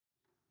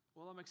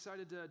I'm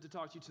excited to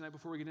talk to you tonight.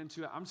 Before we get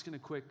into it, I'm going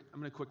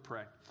to quick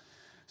pray.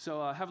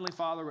 So, Heavenly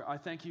Father, I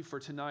thank you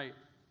for tonight.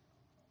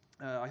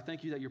 I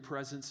thank you that your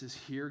presence is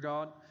here,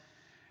 God,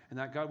 and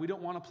that, God, we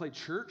don't want to play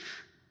church.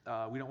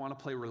 We don't want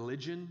to play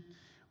religion.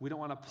 We don't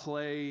want to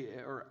play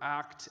or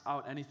act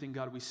out anything,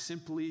 God. We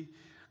simply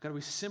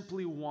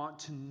want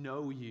to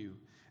know you,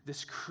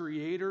 this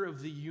creator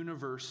of the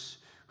universe,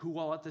 who,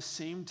 while at the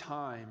same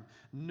time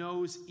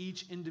knows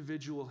each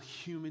individual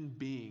human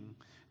being,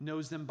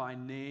 knows them by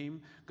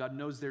name. God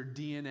knows their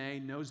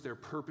DNA, knows their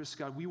purpose.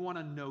 God, we want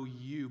to know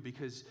you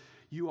because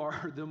you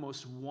are the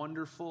most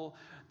wonderful,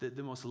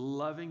 the most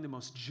loving, the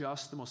most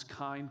just, the most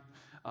kind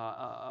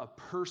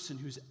person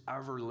who's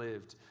ever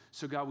lived.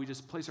 So God, we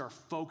just place our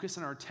focus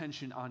and our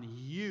attention on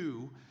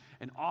you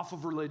and off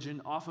of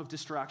religion, off of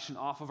distraction,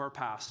 off of our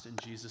past. In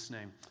Jesus'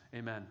 name,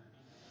 amen.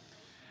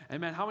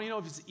 Amen. How many know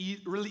it's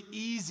really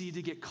easy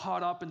to get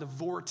caught up in the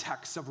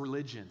vortex of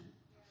religion?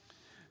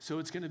 So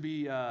it's going to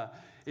be,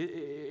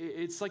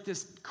 it's like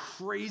this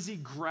crazy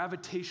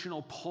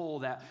gravitational pull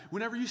that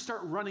whenever you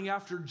start running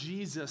after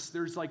Jesus,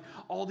 there's like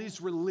all these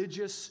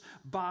religious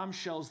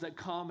bombshells that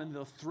come and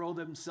they'll throw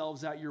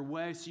themselves at your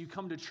way. So you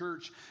come to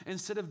church,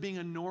 instead of being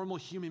a normal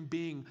human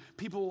being,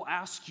 people will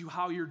ask you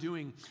how you're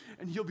doing,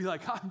 and you'll be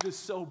like, I'm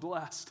just so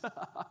blessed.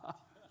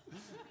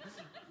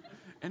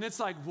 And it's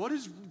like,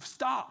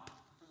 stop.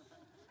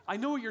 I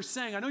know what you're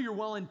saying. I know you're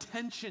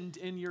well-intentioned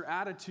in your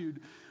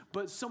attitude,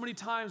 but so many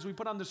times we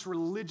put on this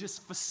religious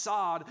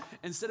facade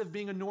instead of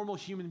being a normal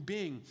human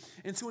being.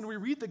 And so when we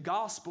read the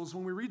Gospels,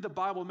 when we read the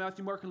Bible,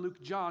 Matthew, Mark, and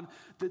Luke, John,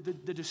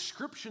 the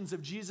descriptions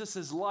of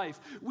Jesus' life,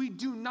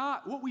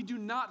 what we do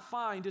not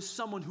find is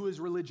someone who is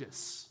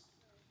religious.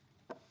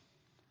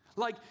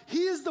 Like,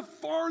 he is the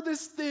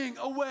farthest thing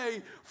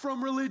away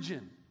from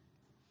religion.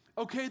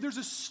 Okay, there's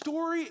a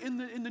story in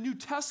the New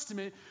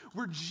Testament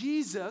where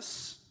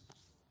Jesus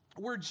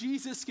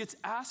gets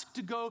asked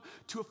to go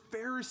to a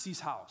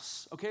Pharisee's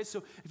house. Okay,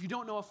 so if you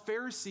don't know, a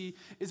Pharisee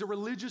is a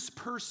religious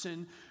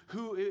person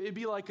who, it'd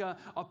be like a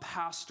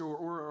pastor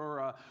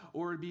or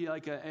it'd be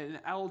like an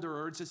elder,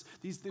 or it's just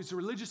these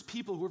religious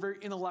people who are very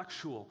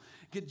intellectual.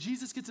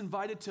 Jesus gets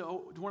invited to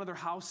one of their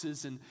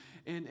houses, and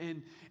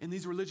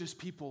these religious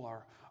people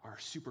are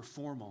super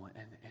formal,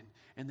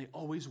 and they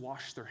always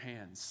wash their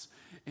hands.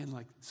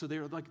 And so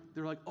they're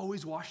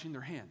always washing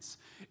their hands.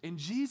 And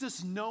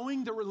Jesus,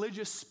 knowing the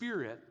religious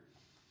spirit,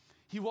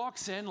 he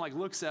walks in,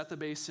 looks at the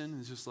basin,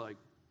 and is just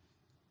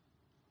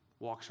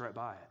walks right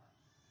by it.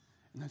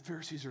 And the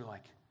Pharisees are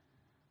like,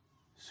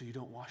 so you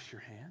don't wash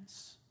your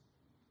hands?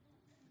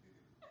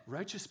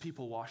 Righteous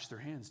people wash their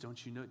hands,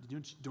 don't you know?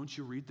 Don't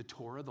you read the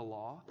Torah, the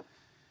law?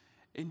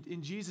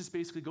 And Jesus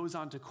basically goes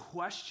on to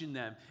question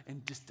them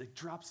and just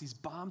drops these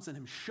bombs on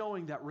him,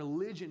 showing that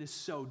religion is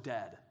so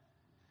dead.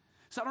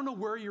 So I don't know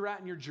where you're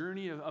at in your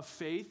journey of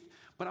faith,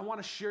 but I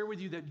want to share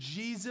with you that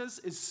Jesus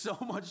is so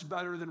much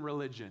better than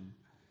religion.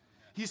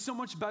 He's so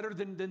much better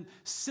than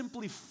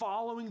simply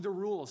following the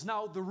rules.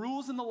 Now, the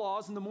rules and the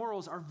laws and the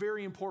morals are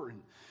very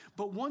important.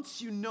 But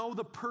once you know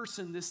the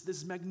person,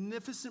 this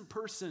magnificent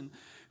person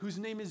whose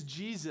name is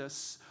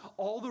Jesus,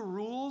 all the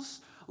rules,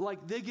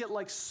 they get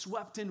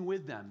swept in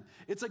with them.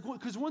 It's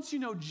because once you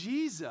know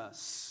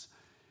Jesus,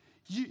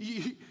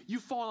 you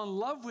fall in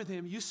love with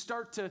him. You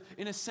start to,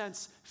 in a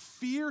sense,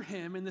 fear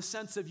him, in the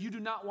sense of you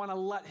do not want to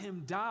let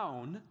him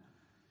down.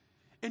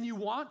 And you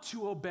want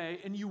to obey,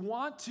 and you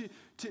want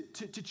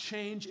to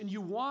change, and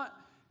you want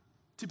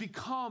to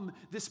become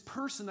this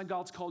person that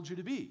God's called you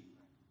to be.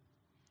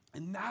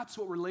 And that's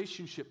what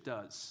relationship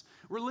does.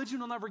 Religion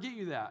will never get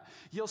you that.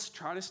 You'll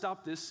try to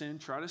stop this sin,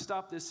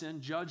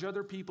 judge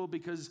other people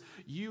because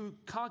you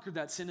conquered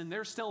that sin and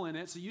they're still in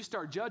it, so you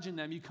start judging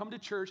them. You come to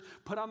church,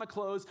 put on the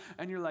clothes,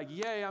 and you're like,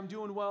 yay, I'm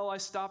doing well, I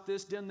stopped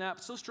this, did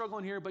that, still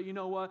struggling here, but you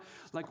know what?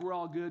 We're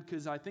all good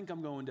because I think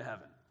I'm going to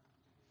heaven.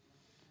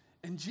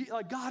 And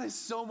God is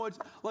so much,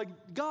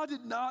 God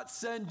did not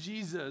send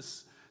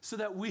Jesus so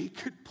that we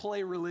could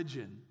play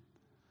religion.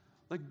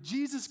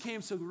 Jesus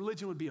came so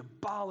religion would be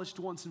abolished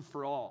once and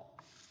for all.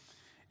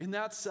 And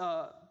that's,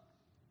 and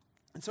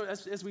so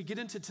as we get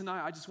into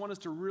tonight, I just want us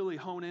to really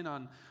hone in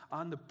on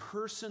the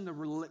person,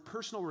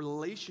 personal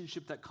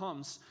relationship that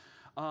comes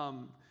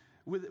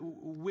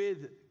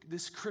with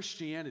this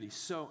Christianity.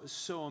 So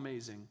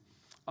amazing.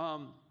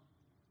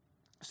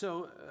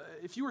 So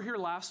if you were here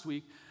last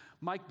week,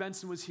 Mike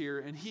Benson was here,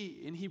 and he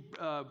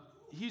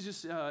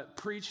just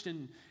preached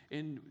and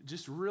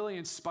just really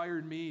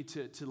inspired me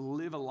to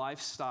live a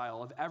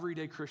lifestyle of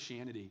everyday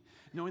Christianity,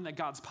 knowing that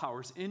God's power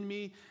is in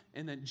me,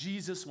 and that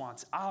Jesus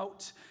wants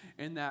out,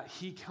 and that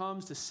he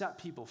comes to set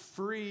people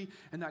free,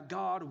 and that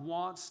God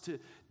wants to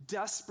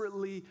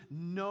desperately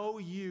know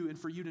you and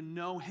for you to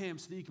know him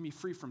so that you can be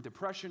free from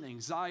depression,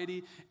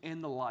 anxiety,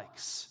 and the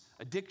likes,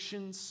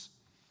 addictions.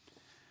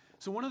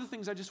 So one of the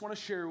things I just want to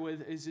share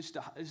with is just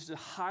a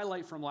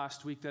highlight from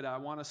last week that I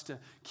want us to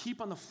keep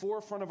on the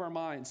forefront of our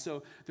minds.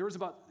 So there was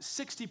about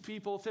 60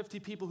 people, 50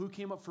 people who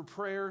came up for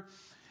prayer,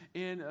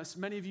 and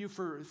many of you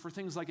for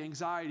things like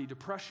anxiety,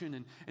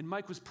 depression, and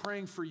Mike was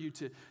praying for you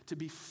to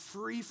be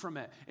free from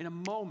it in a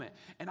moment.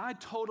 And I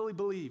totally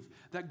believe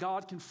that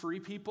God can free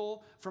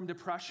people from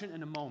depression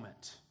in a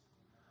moment.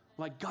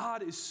 Like,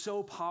 God is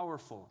so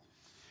powerful.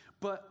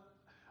 But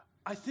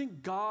I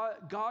think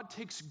God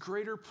takes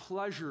greater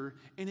pleasure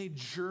in a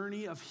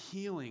journey of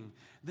healing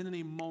than in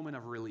a moment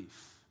of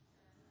relief.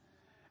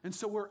 And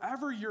so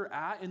wherever you're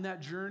at in that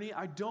journey,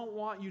 I don't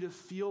want you to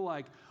feel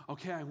like,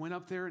 okay, I went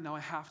up there and now I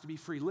have to be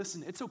free.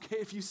 Listen, it's okay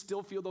if you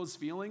still feel those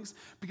feelings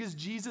because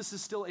Jesus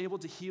is still able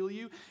to heal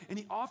you. And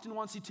he often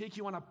wants to take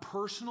you on a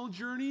personal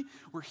journey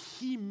where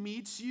he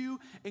meets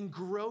you and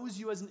grows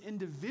you as an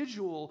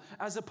individual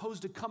as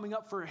opposed to coming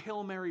up for a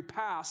Hail Mary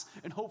pass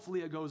and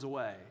hopefully it goes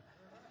away.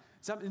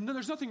 So, no,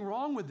 there's nothing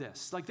wrong with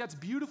this. Like, that's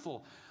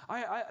beautiful.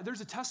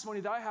 There's a testimony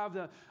that I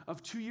have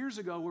of 2 years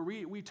ago where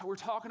we're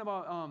talking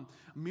about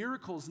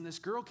miracles, and this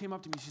girl came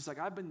up to me. She's like,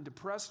 I've been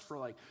depressed for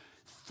like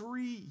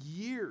 3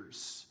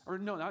 years. Or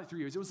no, not 3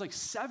 years. It was like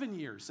 7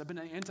 years. I've been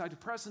on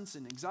antidepressants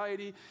and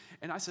anxiety.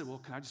 And I said, well,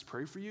 can I just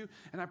pray for you?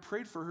 And I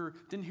prayed for her,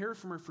 didn't hear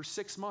from her for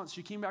 6 months.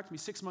 She came back to me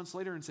 6 months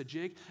later and said,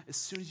 Jake, as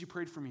soon as you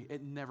prayed for me,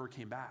 it never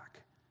came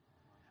back.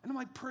 And I'm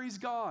like, praise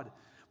God.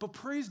 But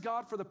praise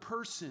God for the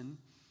person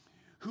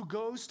who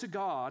goes to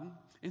God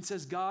and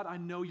says, God, I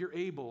know you're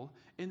able,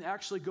 and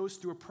actually goes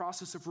through a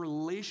process of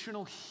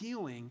relational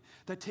healing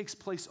that takes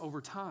place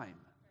over time.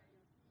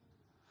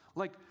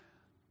 Like,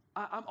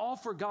 I'm all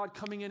for God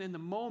coming in the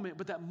moment,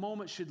 but that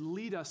moment should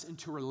lead us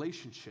into a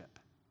relationship.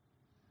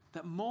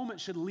 That moment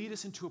should lead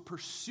us into a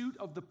pursuit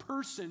of the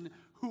person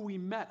who we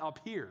met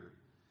up here.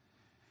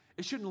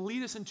 It shouldn't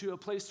lead us into a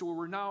place to where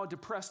we're now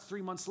depressed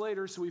 3 months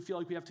later, so we feel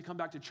like we have to come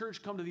back to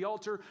church, come to the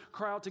altar,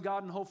 cry out to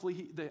God, and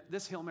hopefully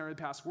this Hail Mary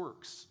pass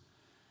works.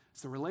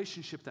 It's the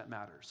relationship that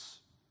matters.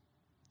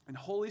 And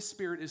Holy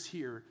Spirit is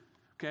here,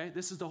 okay?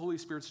 This is the Holy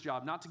Spirit's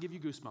job, not to give you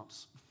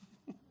goosebumps.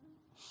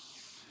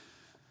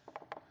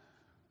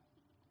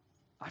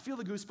 I feel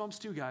the goosebumps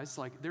too, guys.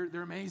 Like,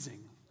 they're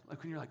amazing.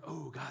 Like when you're like,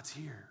 oh, God's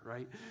here,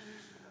 right?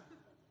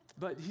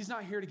 But he's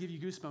not here to give you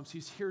goosebumps.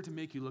 He's here to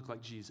make you look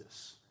like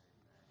Jesus.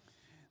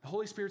 The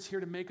Holy Spirit's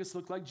here to make us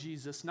look like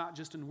Jesus, not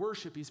just in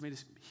worship.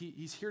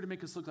 He's here to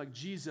make us look like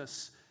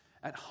Jesus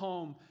at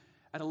home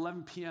at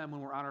 11 p.m. when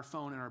we're on our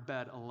phone in our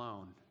bed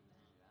alone.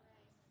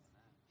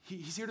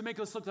 He's here to make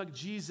us look like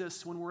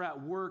Jesus when we're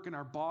at work and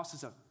our boss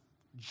is a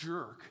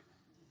jerk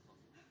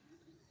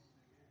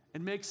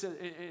and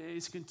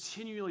is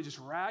continually just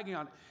ragging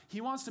on it.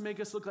 He wants to make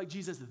us look like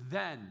Jesus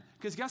then.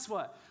 Because guess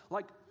what?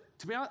 Like,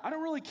 to be honest, I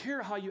don't really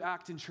care how you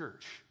act in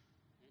church.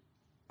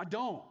 I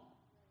don't.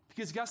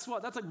 Because guess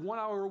what? That's like 1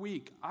 hour a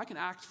week. I can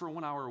act for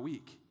 1 hour a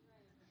week.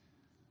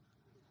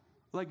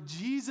 Like,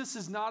 Jesus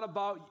is not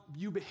about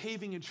you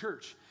behaving in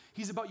church.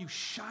 He's about you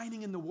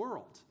shining in the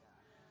world.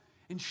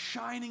 And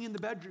shining in the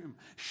bedroom.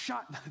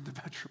 Not in the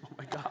bedroom, oh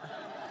my God.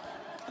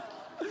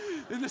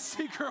 In the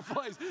secret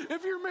place.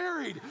 If you're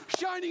married,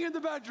 shining in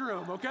the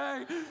bedroom,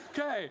 okay?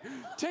 Okay.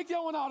 Take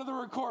that one out of the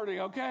recording,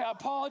 okay? I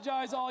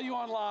apologize all you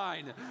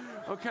online,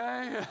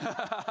 okay?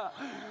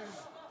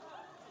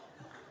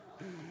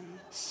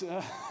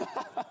 So,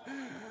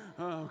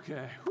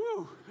 okay.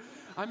 Whew.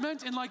 I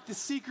meant in like the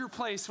secret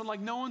place when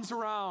like no one's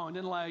around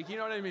and like, you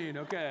know what I mean?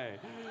 Okay.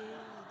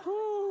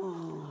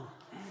 Whew.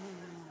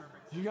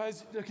 You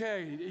guys,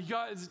 okay. You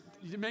guys,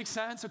 it makes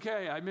sense?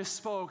 Okay. I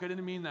misspoke. I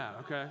didn't mean that.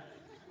 Okay.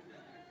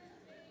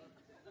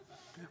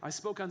 I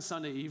spoke on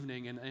Sunday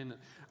evening and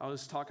I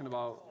was talking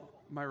about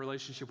my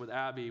relationship with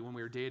Abby when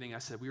we were dating. I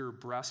said we were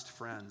breast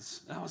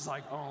friends. And I was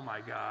like, oh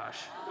my gosh.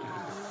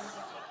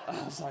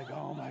 I was like,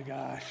 oh my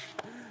gosh.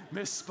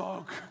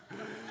 Misspoke.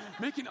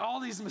 Making all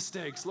these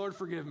mistakes. Lord,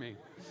 forgive me.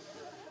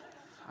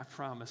 I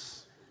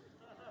promise.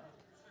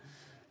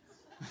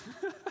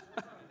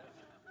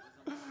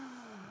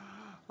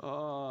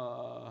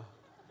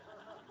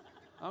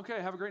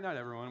 Okay, have a great night,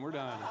 everyone. We're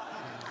done.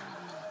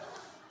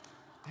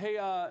 Hey,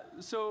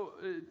 so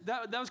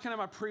that was kind of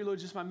my prelude,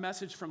 just my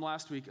message from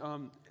last week.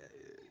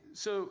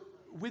 So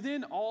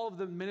within all of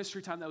the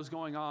ministry time that was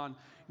going on,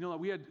 you know,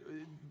 we had,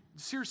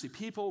 seriously,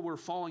 people were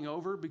falling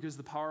over because of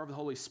the power of the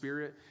Holy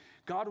Spirit.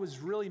 God was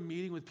really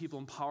meeting with people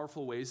in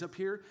powerful ways up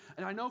here.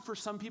 And I know for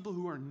some people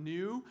who are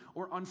new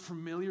or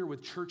unfamiliar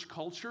with church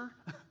culture,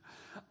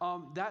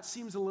 that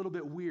seems a little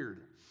bit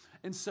weird.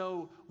 And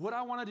so what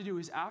I wanted to do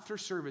is after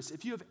service,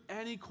 if you have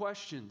any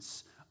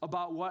questions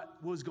about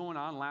what was going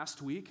on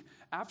last week,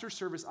 after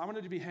service, I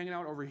wanted to be hanging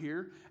out over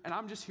here, and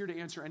I'm just here to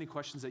answer any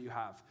questions that you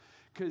have.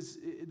 Because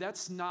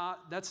that's not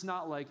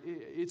like,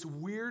 it's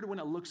weird when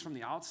it looks from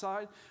the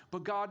outside,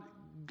 but God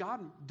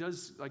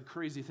does like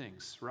crazy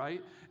things,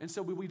 right? And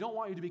so we don't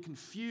want you to be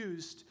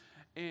confused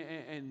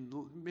and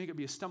make it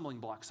be a stumbling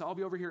block. So I'll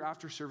be over here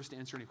after service to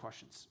answer any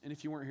questions. And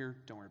if you weren't here,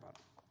 don't worry about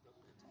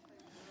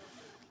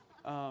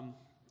it.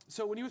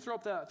 So when you throw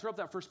up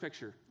that first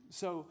picture.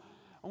 So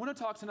I want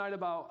to talk tonight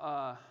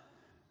about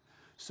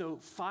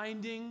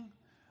finding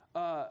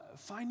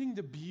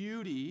the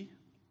beauty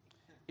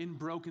in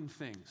broken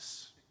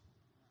things.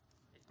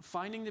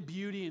 Finding the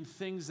beauty in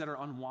things that are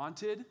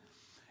unwanted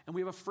And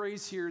we have a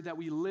phrase here that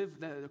we live,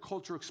 the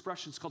cultural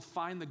expression, it's called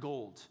find the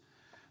gold.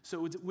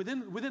 So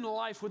within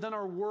life, within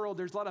our world,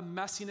 there's a lot of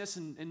messiness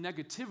and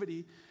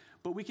negativity,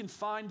 but we can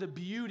find the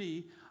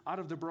beauty out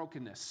of the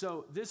brokenness.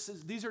 So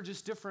these are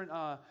just different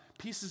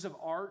pieces of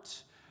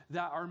art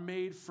that are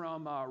made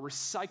from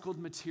recycled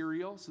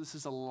material. So this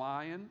is a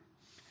lion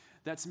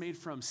that's made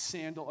from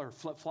sandal or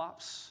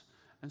flip-flops.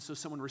 And so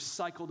someone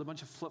recycled a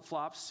bunch of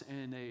flip-flops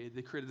and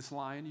they created this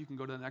lion. You can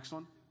go to the next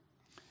one.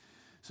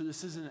 So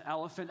this is an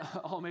elephant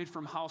all made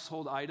from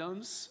household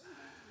items.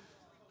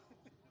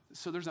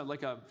 So there's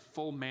like a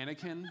full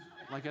mannequin,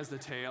 like as the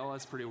tail.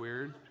 That's pretty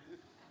weird.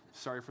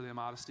 Sorry for the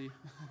immodesty.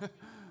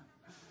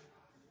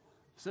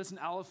 So that's an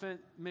elephant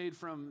made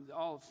from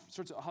all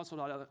sorts of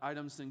household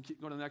items. Then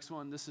go to the next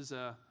one. This is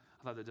I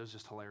thought that was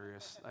just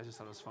hilarious. I just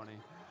thought it was funny.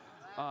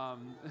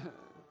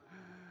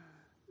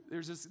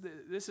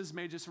 This is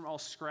made just from all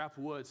scrap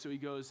wood. So he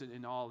goes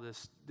in all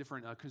this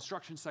different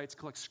construction sites,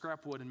 collects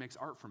scrap wood, and makes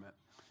art from it.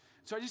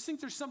 So I just think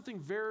there's something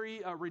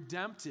very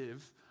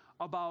redemptive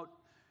about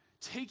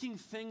taking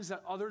things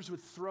that others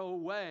would throw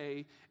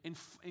away and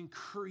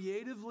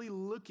creatively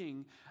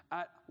looking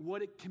at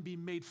what it can be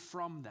made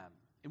from them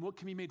and what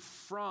can be made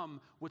from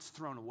what's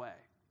thrown away.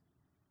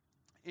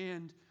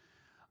 And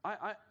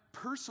I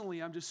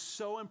personally, I'm just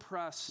so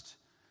impressed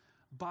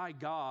by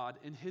God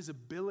and his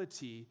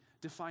ability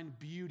to find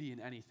beauty in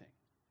anything.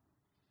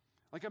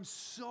 Like, I'm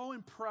so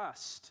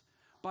impressed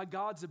by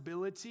God's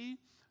ability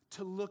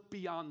to look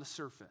beyond the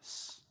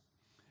surface.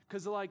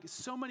 Because like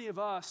so many of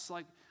us,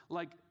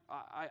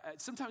 I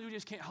sometimes we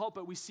just can't help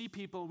it. We see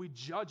people and we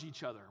judge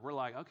each other. We're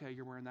like, okay,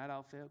 you're wearing that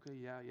outfit. Okay,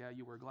 yeah,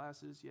 you wear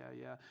glasses.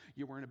 Yeah,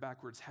 you're wearing a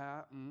backwards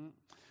hat.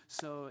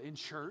 So in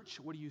church,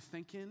 what are you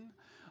thinking?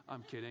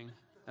 I'm kidding.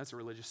 That's a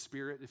religious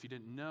spirit if you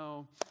didn't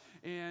know.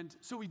 And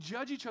so we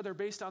judge each other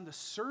based on the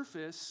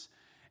surface.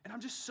 And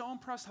I'm just so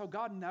impressed how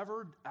God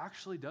never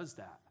actually does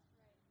that.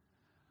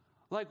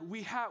 Like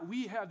we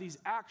have these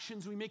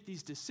actions, we make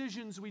these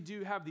decisions, we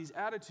do have these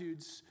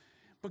attitudes,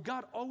 but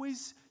God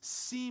always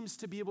seems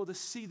to be able to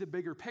see the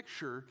bigger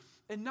picture,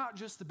 and not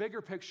just the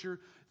bigger picture,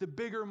 the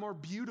bigger, more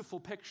beautiful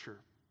picture.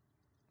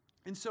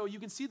 And so you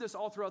can see this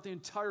all throughout the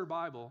entire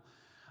Bible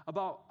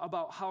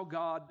about how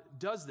God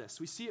does this.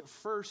 We see it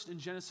first in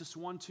Genesis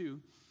 1:2.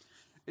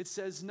 It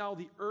says, now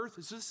the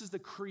earth, so this is the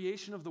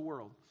creation of the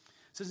world.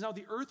 It says, now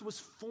the earth was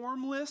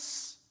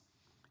formless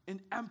and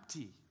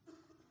empty.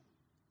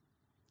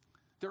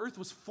 The earth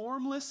was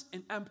formless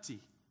and empty.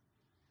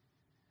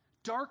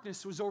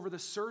 Darkness was over the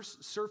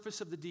surface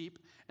of the deep,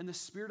 and the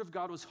Spirit of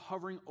God was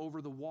hovering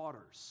over the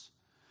waters.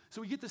 So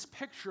we get this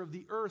picture of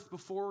the earth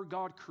before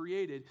God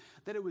created,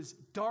 that it was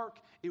dark,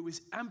 it was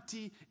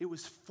empty, it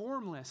was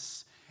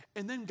formless.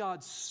 And then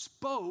God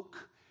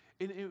spoke.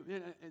 In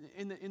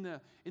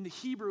the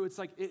Hebrew,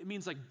 it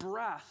means like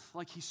breath,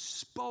 like he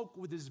spoke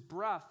with his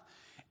breath.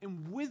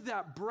 And with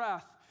that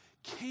breath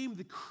came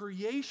the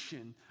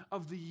creation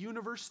of the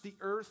universe, the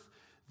earth,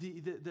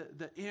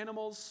 the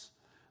animals,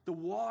 the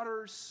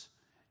waters,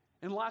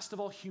 and last of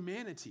all,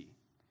 humanity.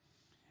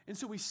 And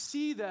so we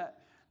see that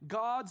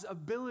God's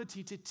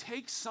ability to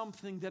take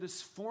something that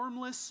is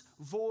formless,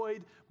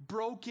 void,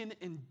 broken,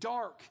 and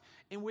dark,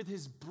 and with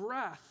his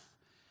breath,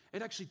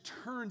 it actually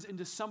turns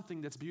into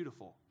something that's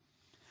beautiful.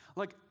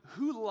 Like,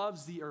 who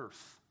loves the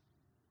earth?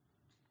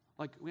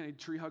 Like, we had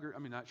tree hugger. I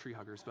mean, not tree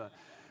huggers, but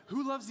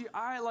who loves the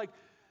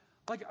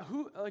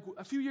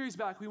a few years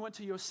back, we went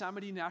to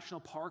Yosemite National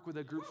Park with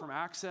a group from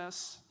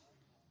Access,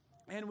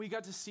 and we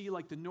got to see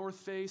like the North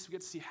Face. We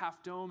got to see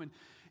Half Dome, and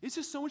it's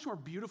just so much more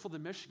beautiful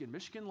than Michigan.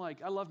 Michigan,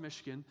 I love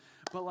Michigan,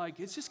 but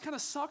it just kind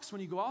of sucks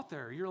when you go out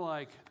there. You're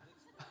like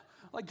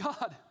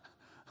God,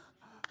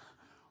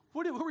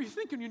 what were you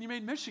thinking when you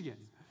made Michigan?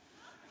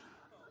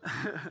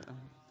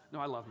 No,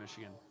 I love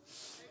Michigan.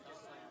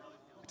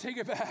 Take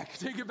it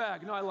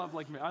back. No, I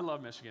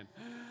love Michigan.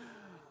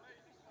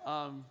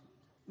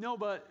 No,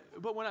 but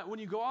when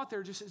you go out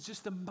there, it's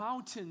just the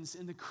mountains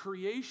and the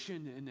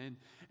creation,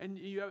 and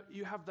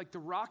you have like the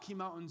Rocky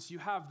Mountains, you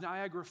have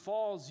Niagara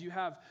Falls, you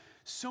have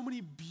so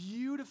many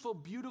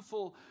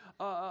beautiful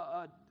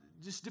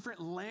just different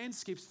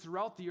landscapes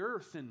throughout the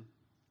earth, and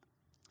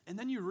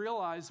then you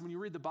realize when you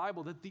read the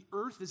Bible that the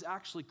earth is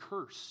actually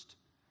cursed.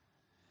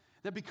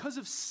 That because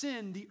of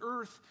sin, the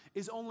earth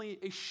is only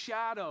a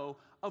shadow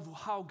of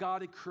how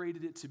God had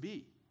created it to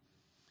be.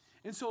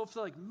 And so it's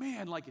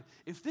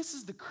if this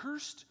is the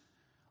cursed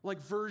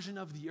version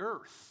of the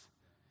earth,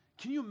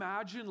 can you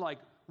imagine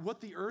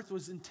what the earth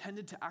was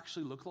intended to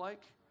actually look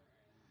like?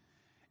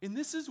 And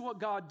this is what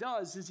God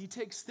does, is he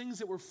takes things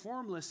that were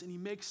formless and he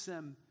makes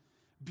them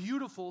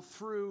beautiful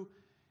through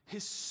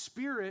his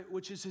Spirit,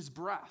 which is his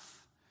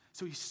breath.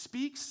 So he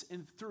speaks,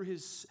 and through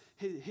his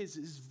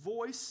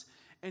voice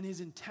and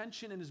his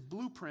intention and his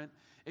blueprint,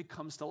 it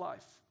comes to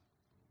life.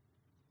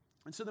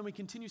 And so then we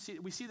continue,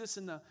 we see this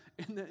in the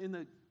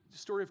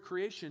story of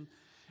creation.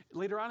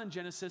 Later on in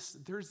Genesis,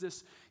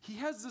 he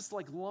has this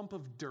lump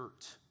of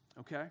dirt,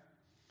 okay?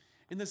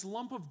 And this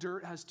lump of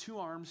dirt has 2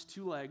 arms,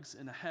 2 legs,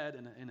 and a head,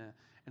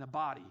 and a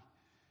body.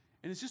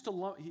 And it's just a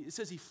lump. It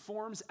says he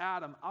forms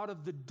Adam out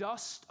of the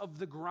dust of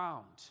the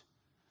ground.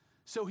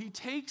 So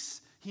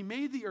he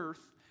made the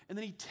earth, and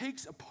then he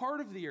takes a part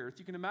of the earth.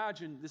 You can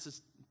imagine, this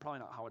is probably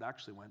not how it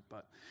actually went,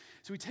 but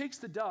so he takes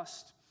the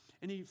dust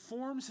and he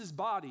forms his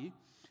body.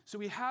 So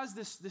he has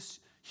this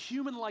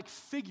human-like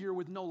figure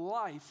with no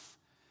life.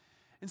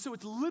 And so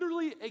it's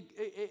literally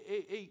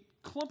a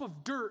clump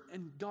of dirt,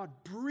 and God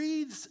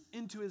breathes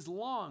into his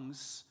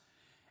lungs,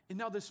 and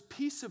now this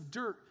piece of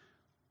dirt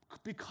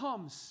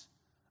becomes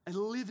a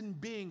living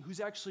being who's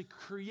actually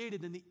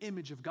created in the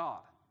image of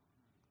God.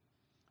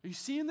 Are you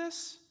seeing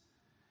this?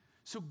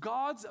 So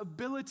God's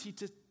ability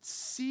to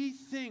see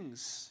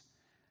things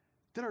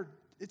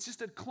it's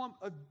just a clump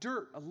of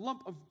dirt, a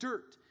lump of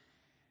dirt,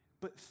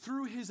 but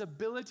through his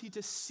ability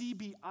to see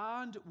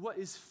beyond what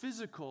is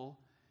physical,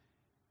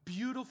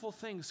 beautiful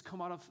things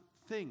come out of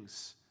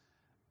things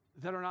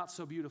that are not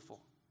so beautiful.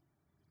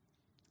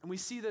 And we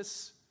see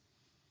this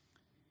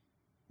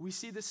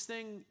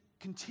thing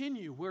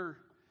continue where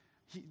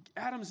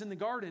Adam's in the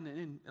garden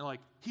and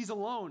like he's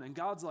alone, and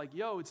God's like,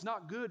 yo, it's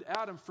not good,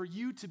 Adam, for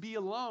you to be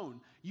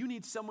alone. You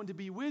need someone to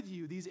be with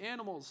you. These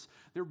animals,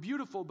 they're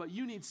beautiful, but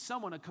you need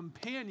someone, a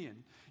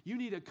companion. You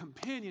need a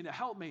companion to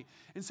help me.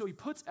 And so he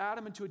puts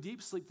Adam into a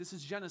deep sleep. This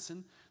is Genesis,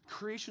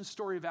 creation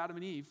story of Adam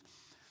and Eve.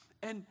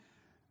 And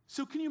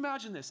so can you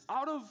imagine this?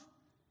 Out of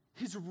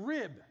his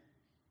rib,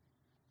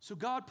 so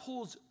God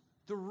pulls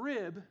the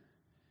rib,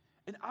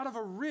 and out of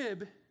a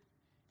rib,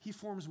 he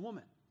forms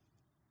woman.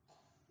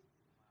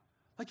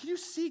 Like, can you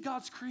see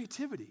God's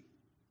creativity?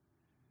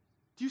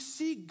 Do you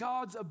see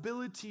God's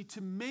ability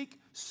to make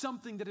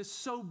something that is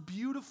so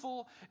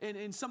beautiful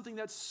and something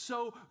that's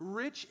so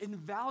rich and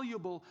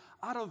valuable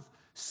out of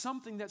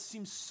something that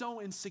seems so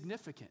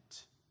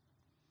insignificant?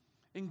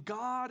 And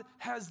God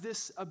has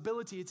this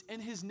ability. It's in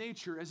his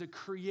nature as a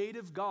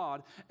creative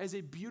God, as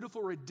a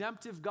beautiful,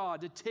 redemptive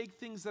God, to take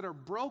things that are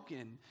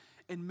broken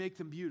and make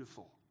them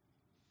beautiful.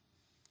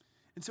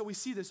 And so we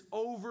see this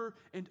over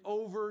and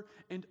over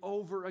and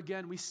over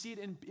again. We see it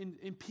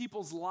in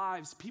people's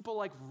lives. People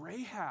like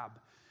Rahab.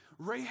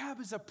 Rahab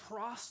is a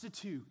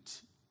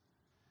prostitute.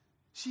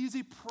 She is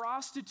a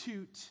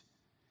prostitute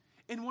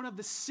in one of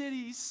the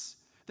cities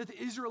that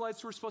the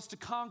Israelites were supposed to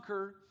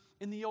conquer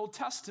in the Old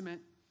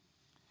Testament.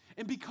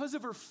 And because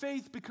of her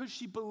faith, because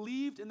she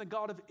believed in the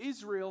God of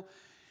Israel,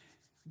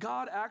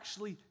 God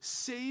actually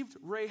saved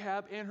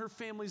Rahab and her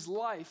family's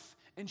life.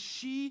 And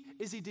she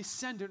is a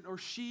descendant, or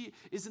she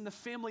is in the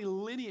family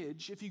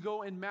lineage. If you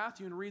go in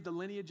Matthew and read the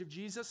lineage of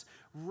Jesus,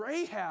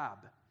 Rahab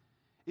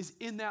is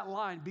in that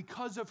line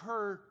because of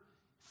her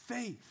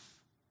faith.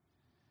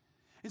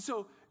 And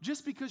so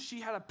just because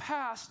she had a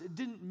past, it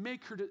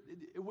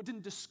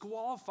didn't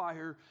disqualify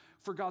her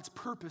for God's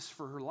purpose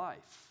for her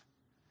life.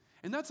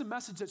 And that's a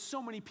message that so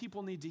many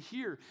people need to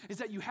hear, is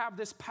that you have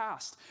this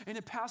past, and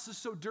your past is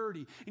so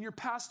dirty, and your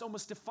past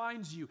almost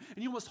defines you,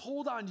 and you must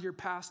hold on to your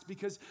past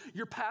because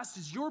your past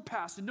is your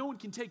past, and no one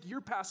can take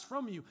your past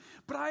from you.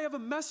 But I have a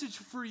message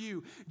for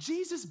you.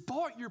 Jesus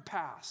bought your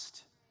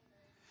past.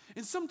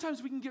 And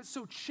sometimes we can get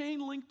so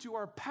chain-linked to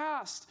our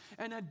past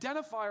and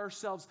identify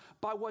ourselves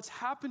by what's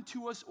happened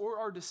to us or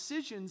our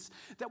decisions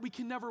that we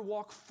can never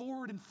walk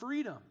forward in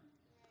freedom.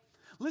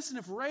 Listen,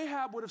 if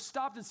Rahab would have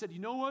stopped and said, you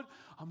know what,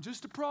 I'm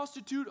just a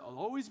prostitute, I'll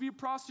always be a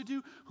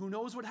prostitute, who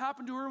knows what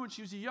happened to her when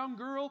she was a young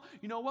girl,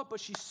 you know what, but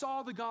she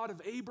saw the God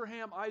of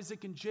Abraham,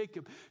 Isaac, and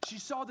Jacob. She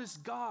saw this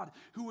God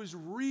who was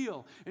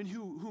real and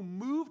who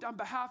moved on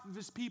behalf of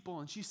his people,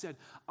 and she said,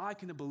 I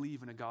can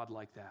believe in a God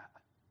like that.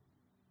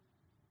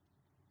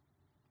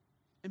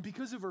 And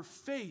because of her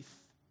faith,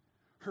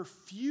 her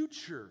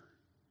future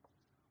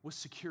was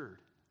secured.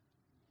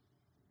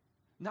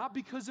 Not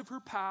because of her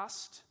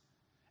past.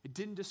 It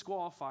didn't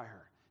disqualify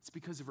her. It's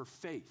because of her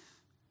faith.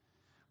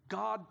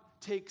 God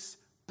takes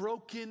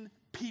broken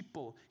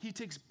people. He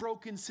takes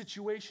broken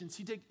situations.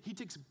 He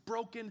takes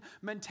broken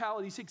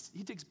mentalities.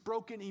 He takes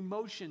broken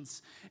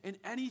emotions. And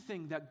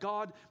anything that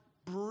God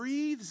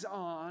breathes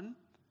on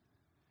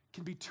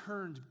can be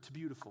turned to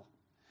beautiful,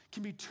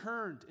 can be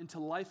turned into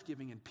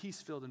life-giving and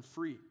peace-filled and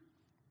free.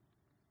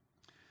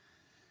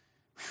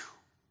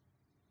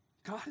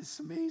 Whew. God is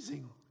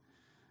amazing.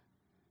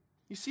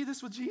 You see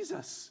this with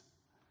Jesus.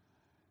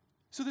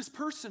 So this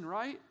person,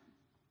 right?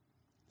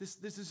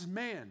 This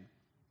man,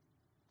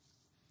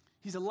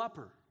 he's a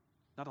leper,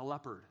 not a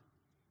leopard,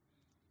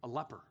 a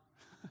leper.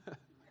 I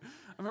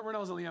remember when I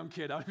was a young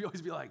kid, I would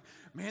always be like,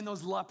 man,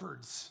 those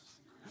leopards.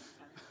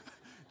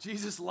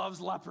 Jesus loves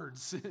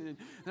leopards. And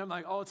I'm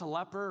like, oh, it's a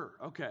leper?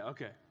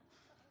 Okay.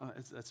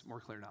 That's more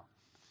clear now.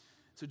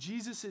 So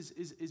Jesus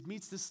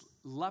meets this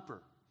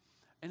leper.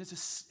 And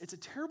it's a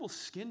terrible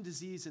skin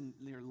disease, and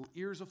their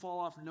ears will fall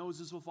off,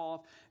 noses will fall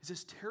off. It's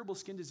this terrible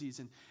skin disease,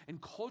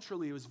 and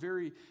culturally it was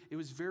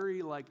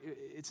very like,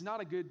 it's not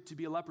a good to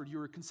be a leopard. You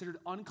were considered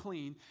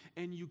unclean,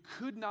 and you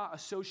could not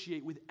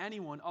associate with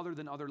anyone other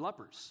than other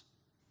lepers.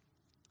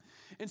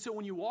 And so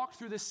when you walked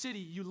through this city,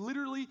 you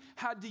literally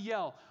had to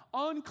yell,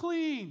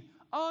 unclean,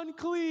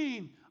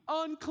 unclean,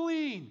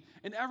 unclean.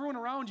 And everyone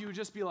around you would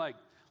just be like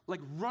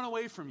run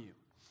away from you.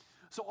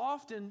 So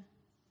often,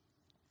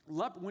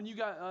 when you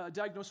got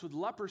diagnosed with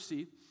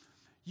leprosy,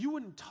 you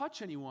wouldn't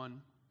touch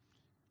anyone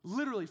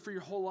literally for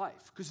your whole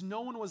life because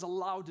no one was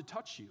allowed to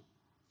touch you.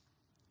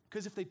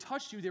 Because if they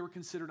touched you, they were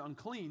considered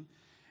unclean,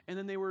 and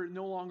then they were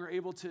no longer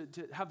able to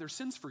have their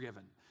sins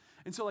forgiven.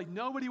 And so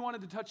nobody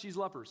wanted to touch these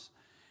lepers.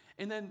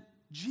 And then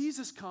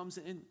Jesus comes,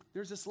 and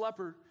there's this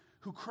leper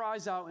who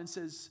cries out and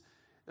says,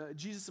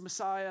 Jesus the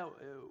Messiah,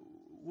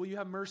 will you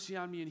have mercy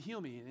on me and heal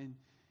me?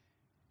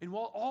 And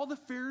while all the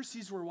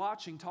Pharisees were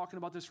watching, talking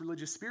about this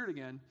religious spirit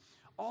again,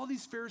 all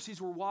these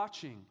Pharisees were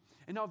watching.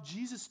 And now if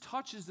Jesus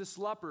touches this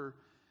leper,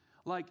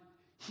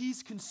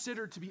 he's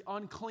considered to be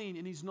unclean,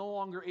 and he's no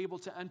longer able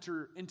to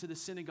enter into the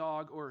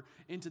synagogue or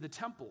into the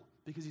temple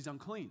because he's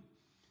unclean.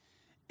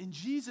 And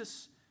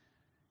Jesus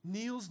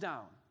kneels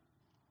down.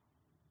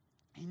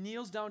 He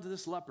kneels down to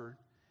this leper,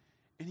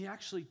 and he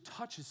actually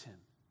touches him.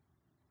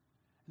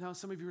 Now,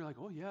 some of you are like,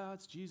 oh, yeah,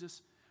 it's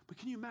Jesus. But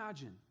can you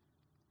imagine?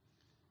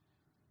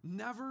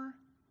 Never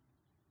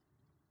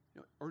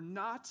or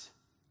not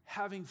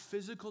having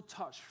physical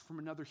touch from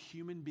another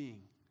human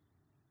being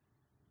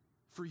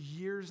for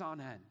years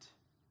on end,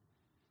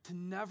 to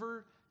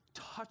never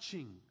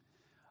touching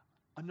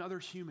another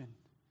human.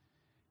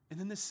 And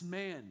then this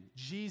man,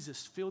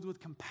 Jesus, filled with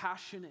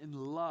compassion and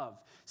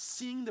love,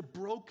 seeing the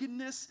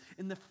brokenness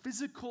and the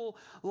physical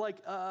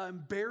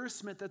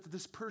embarrassment that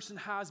this person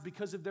has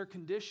because of their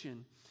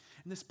condition.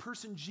 And this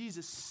person,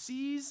 Jesus,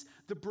 sees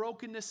the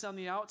brokenness on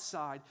the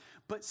outside,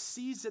 but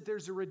sees that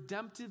there's a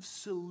redemptive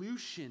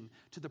solution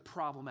to the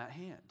problem at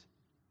hand.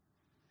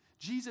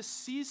 Jesus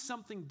sees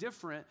something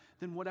different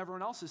than what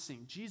everyone else is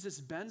seeing. Jesus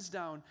bends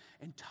down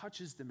and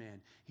touches the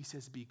man. He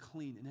says, be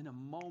clean. And in a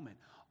moment,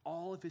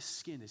 all of his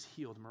skin is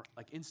healed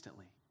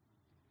instantly.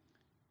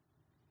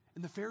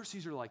 And the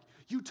Pharisees are like,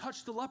 you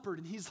touched the leper.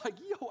 And he's like,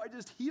 yo, I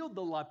just healed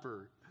the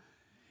leper.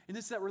 And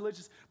it's that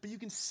religious, but you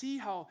can see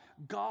how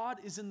God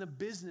is in the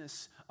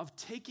business of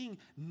taking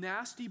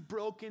nasty,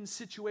 broken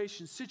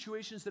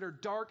situations that are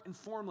dark and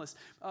formless,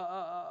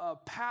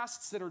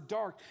 pasts that are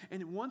dark.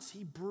 And once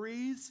he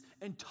breathes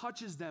and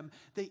touches them,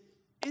 they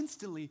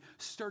instantly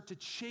start to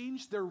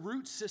change their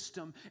root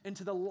system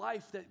into the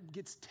life that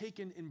gets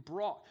taken and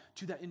brought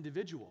to that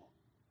individual.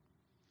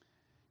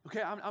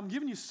 Okay, I'm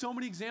giving you so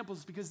many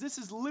examples because this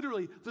is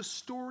literally the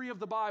story of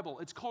the Bible.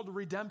 It's called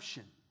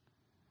redemption.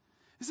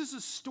 This is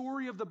a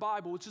story of the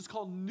Bible, which is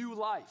called new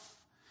life.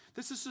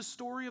 This is the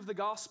story of the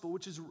gospel,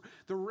 which is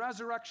the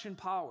resurrection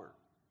power.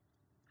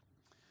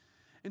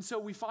 And so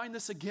we find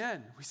this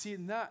again. We see it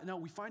in that. No,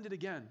 we find it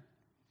again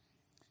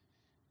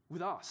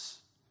with us.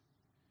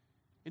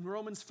 In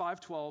Romans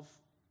 5:12,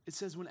 it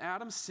says, when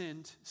Adam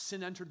sinned,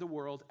 sin entered the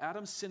world.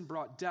 Adam's sin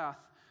brought death,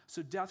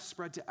 so death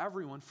spread to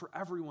everyone, for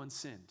everyone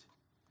sinned.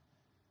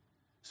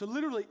 So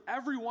literally,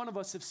 every one of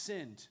us have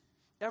sinned.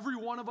 Every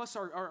one of us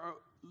are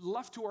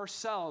left to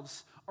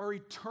ourselves, are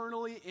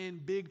eternally in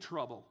big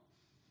trouble.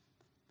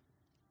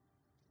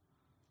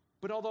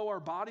 But although our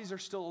bodies are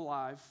still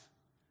alive,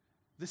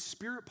 the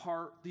spirit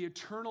part, the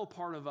eternal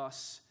part of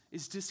us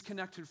is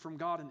disconnected from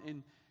God.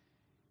 And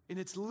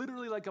it's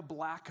literally like a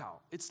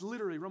blackout. It's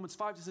literally, Romans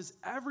 5 says,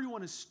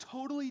 everyone is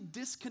totally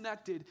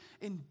disconnected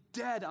and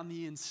dead on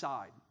the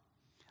inside.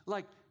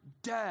 Like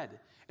dead.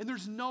 And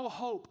there's no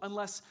hope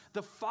unless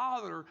the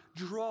Father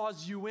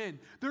draws you in.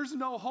 There's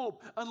no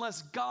hope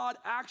unless God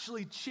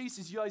actually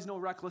chases you. You guys know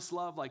reckless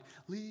love,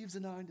 leaves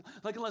a 9.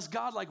 Unless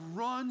God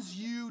runs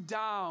you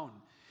down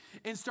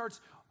and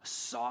starts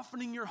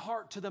softening your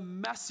heart to the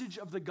message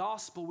of the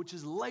gospel, which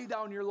is lay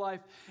down your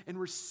life and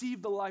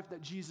receive the life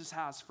that Jesus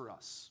has for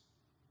us.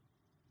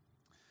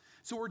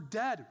 So we're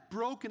dead,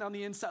 broken on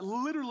the inside,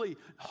 literally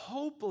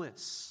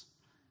hopeless,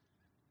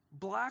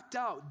 blacked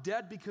out,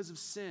 dead because of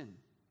sin.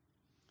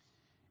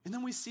 And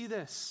then we see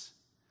this.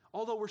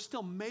 Although we're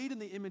still made in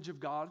the image of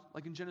God,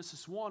 like in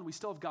Genesis 1, we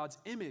still have God's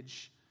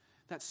image.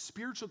 That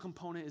spiritual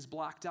component is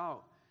blacked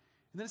out.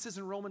 And then it says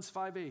in Romans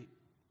 5:8,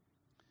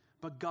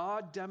 but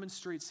God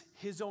demonstrates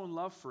his own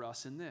love for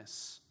us in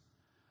this.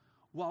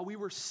 While we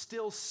were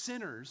still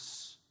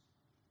sinners,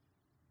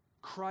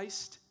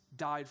 Christ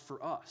died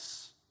for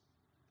us.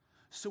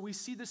 So we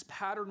see this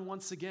pattern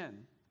once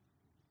again,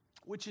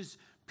 which is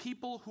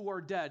people who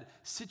are dead,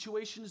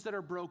 situations that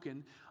are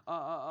broken,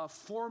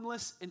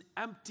 formless and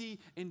empty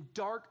and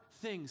dark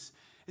things.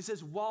 It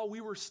says, while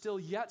we were still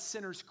yet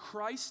sinners,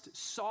 Christ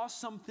saw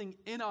something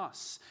in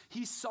us.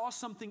 He saw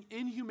something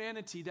in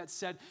humanity that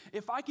said,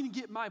 if I can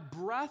get my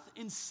breath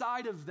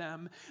inside of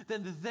them,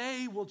 then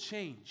they will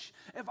change.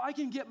 If I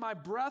can get my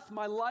breath,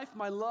 my life,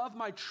 my love,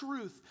 my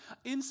truth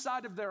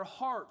inside of their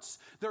hearts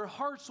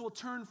will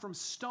turn from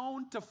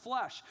stone to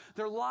flesh.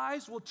 Their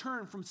lives will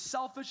turn from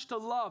selfish to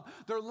love.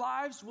 Their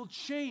lives will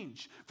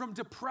change from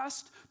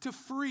depressed to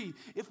free.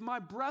 If my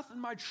breath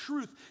and my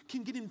truth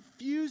can get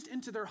infused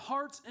into their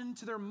hearts and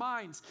into their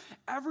minds,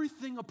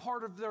 everything a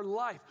part of their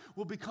life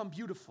will become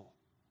beautiful.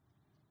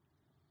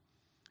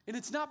 And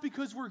it's not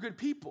because we're good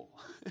people.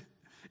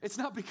 It's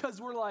not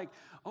because we're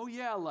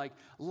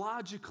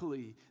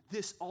logically,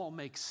 this all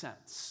makes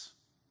sense.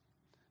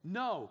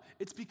 No,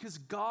 it's because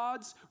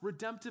God's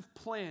redemptive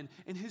plan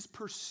and his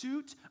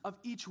pursuit of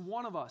each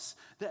one of us,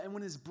 that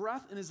when his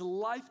breath and his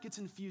life gets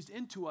infused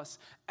into us,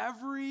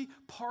 every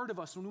part of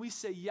us, when we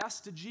say yes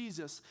to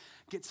Jesus,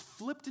 gets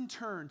flipped and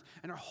turned,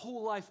 and our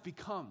whole life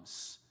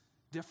becomes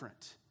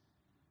different.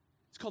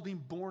 It's called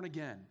being born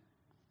again.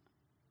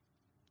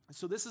 And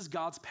so this is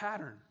God's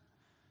pattern.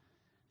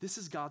 This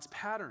is God's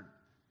pattern.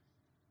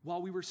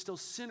 While we were still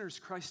sinners,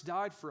 Christ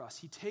died for us.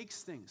 He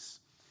takes things.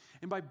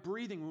 And by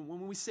breathing,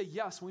 when we say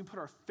yes, when we put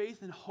our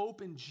faith and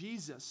hope in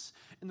Jesus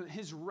and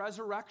his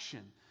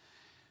resurrection,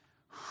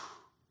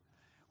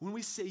 when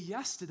we say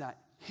yes to that,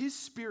 his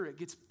Spirit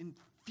gets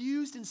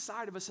infused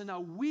inside of us, and now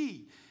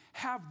we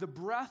have the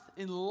breath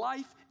and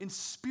life and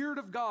Spirit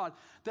of God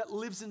that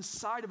lives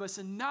inside of us,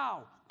 and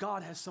now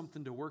God has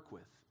something to work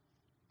with.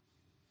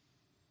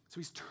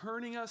 So he's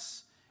turning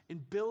us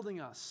and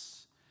building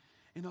us.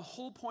 And the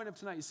whole point of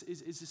tonight is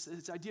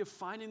this idea of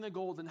finding the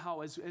gold, and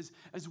how as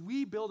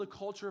we build a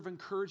culture of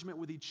encouragement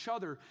with each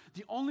other,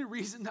 the only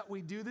reason that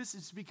we do this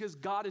is because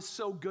God is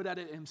so good at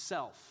it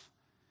himself.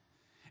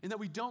 And that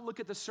we don't look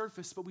at the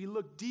surface, but we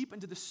look deep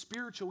into the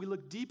spiritual, we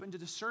look deep into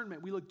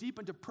discernment, we look deep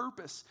into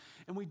purpose,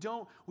 and we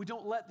don't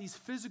let these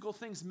physical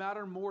things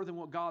matter more than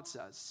what God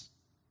says.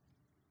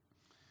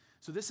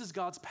 So this is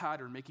God's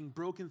pattern, making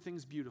broken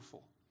things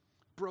beautiful.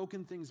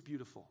 Broken things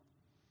beautiful.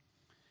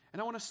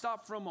 And I want to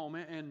stop for a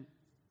moment and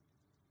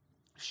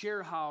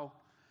share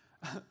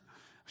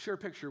a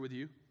picture with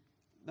you.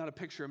 Not a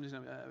picture, I'm just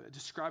going to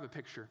describe a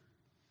picture.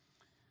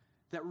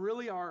 That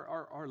really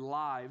are our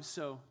lives.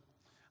 So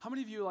how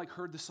many of you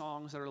heard the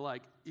songs that are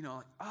like,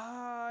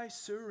 I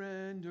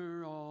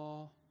surrender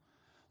all.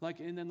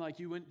 And then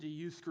you went to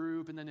youth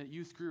group, and then at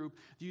youth group,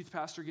 the youth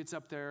pastor gets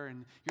up there,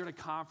 and you're at a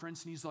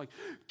conference, and he's like,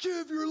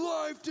 give your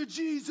life to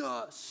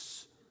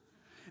Jesus.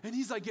 And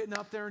he's getting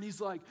up there, and he's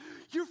like,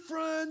 your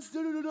friends,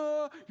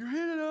 da-da-da-da, you're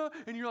da-da-da,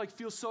 and you're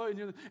feel so,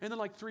 and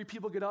then 3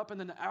 people get up, and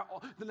then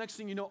the next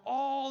thing you know,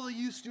 all the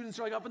youth students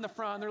are up in the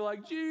front, and they're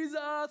like,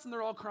 Jesus, and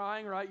they're all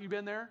crying, right? You've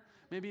been there?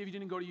 Maybe if you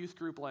didn't go to youth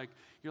group,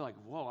 you're like,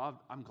 whoa,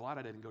 I'm glad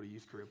I didn't go to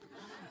youth group.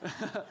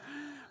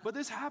 But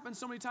this happens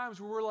so many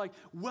times where we're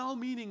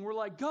well-meaning. We're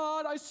like,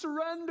 God, I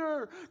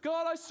surrender.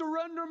 God, I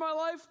surrender my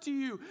life to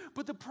you.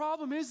 But the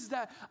problem is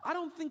that I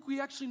don't think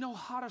we actually know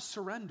how to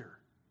surrender.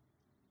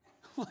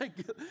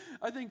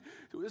 I think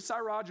Cy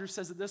Rogers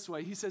says it this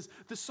way. He says,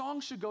 the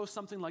song should go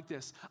something like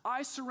this.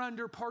 I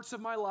surrender parts of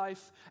my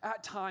life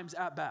at times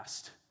at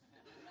best.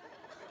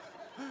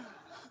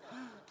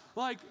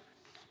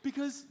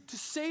 Because to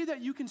say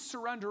that you can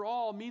surrender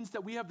all means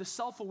that we have the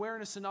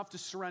self-awareness enough to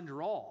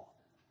surrender all.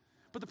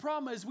 But the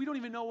problem is we don't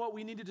even know what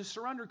we needed to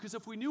surrender, because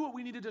if we knew what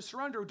we needed to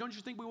surrender, don't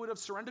you think we would have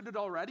surrendered it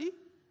already?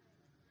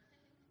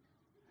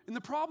 And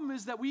the problem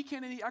is that we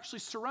can't actually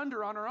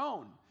surrender on our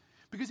own.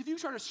 Because if you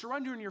try to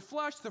surrender in your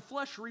flesh, the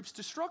flesh reaps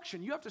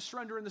destruction. You have to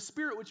surrender in the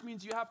Spirit, which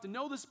means you have to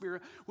know the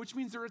Spirit, which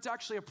means that it's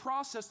actually a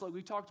process, like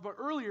we talked about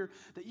earlier,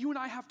 that you and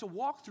I have to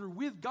walk through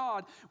with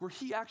God, where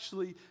he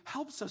actually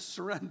helps us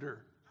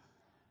surrender.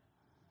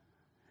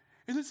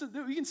 And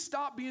we can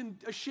stop being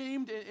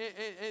ashamed,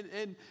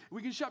 and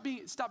we can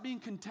stop being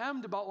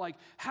contemned about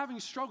having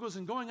struggles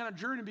and going on a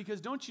journey,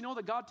 because don't you know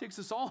that God takes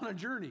us all on a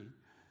journey?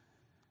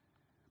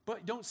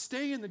 But don't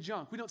stay in the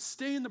junk. We don't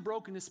stay in the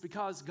brokenness,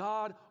 because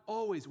God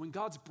always, when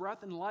God's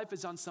breath and life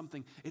is on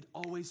something, it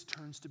always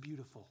turns to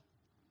beautiful.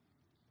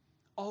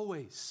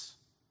 Always.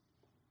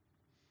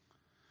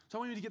 So I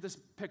want you to get this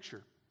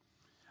picture.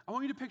 I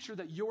want you to picture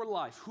that your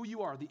life, who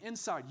you are, the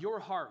inside, your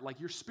heart,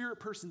 your spirit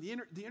person,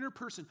 the inner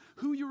person,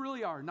 who you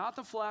really are, not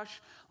the flesh,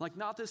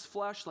 not this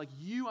flesh,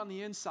 you on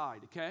the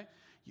inside, okay?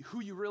 Who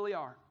you really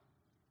are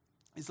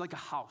is like a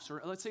house,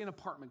 or let's say an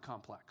apartment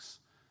complex.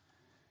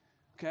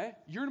 Okay?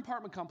 You're an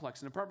apartment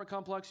complex. In an apartment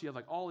complex, you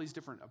have all these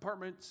different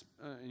apartments,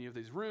 and you have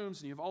these rooms,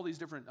 and you have all these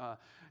different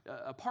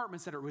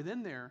apartments that are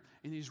within there.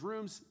 And these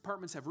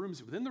apartments have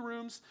rooms within the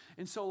rooms.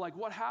 And so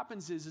what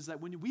happens is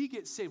that when we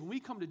get saved, when we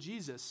come to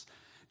Jesus,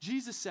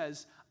 Jesus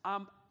says, I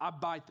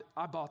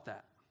bought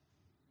that.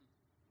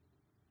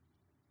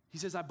 He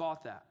says, I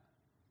bought that.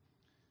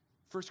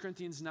 1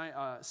 Corinthians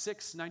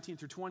 6, 19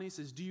 through 20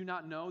 says, do you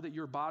not know that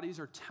your bodies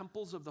are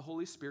temples of the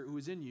Holy Spirit who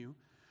is in you,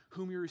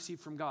 whom you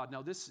received from God?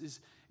 Now, this is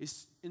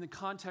in the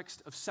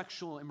context of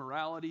sexual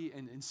immorality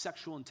and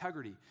sexual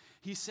integrity.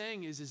 He's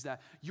saying is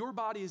that your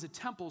body is a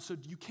temple, so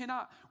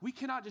we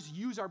cannot just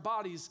use our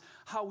bodies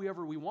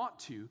however we want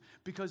to,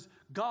 because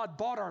God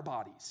bought our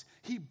bodies.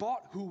 He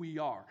bought who we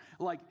are.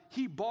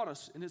 He bought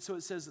us, and so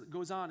it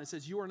goes on, it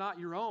says, you are not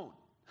your own.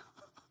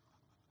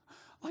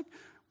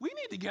 We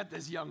need to get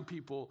this, young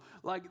people.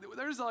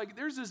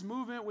 There's this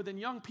movement within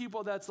young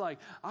people that's I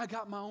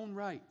got my own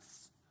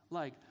rights.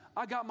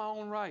 I got my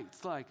own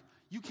rights.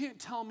 You can't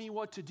tell me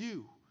what to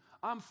do.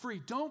 I'm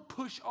free. Don't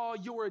push all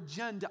your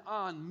agenda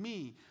on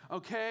me,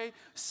 okay?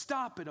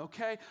 Stop it,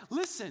 okay?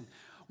 Listen,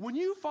 when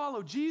you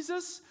follow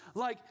Jesus,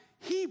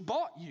 he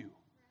bought you.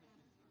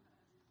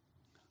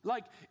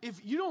 Like,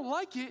 if you don't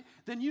like it,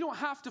 then you don't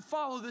have to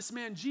follow this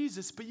man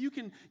Jesus, but you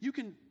can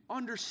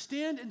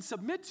understand and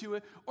submit to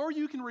it, or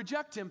you can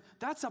reject him.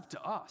 That's up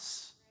to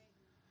us.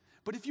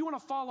 But if you want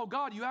to follow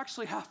God, you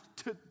actually have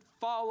to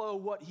follow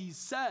what he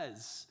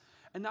says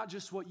and not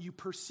just what you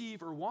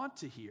perceive or want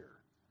to hear.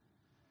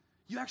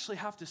 You actually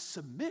have to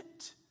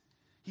submit.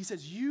 He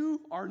says,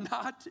 you are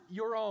not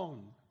your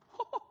own.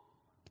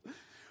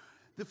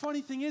 The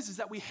funny thing is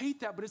that we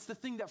hate that, but it's the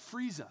thing that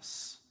frees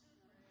us.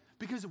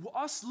 Because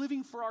us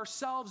living for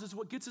ourselves is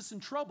what gets us in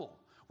trouble.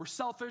 We're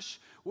selfish.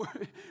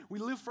 We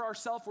live for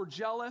ourselves. We're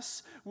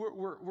jealous.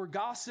 We're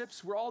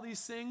gossips. We're all these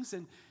things.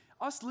 And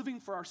us living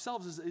for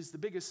ourselves is the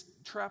biggest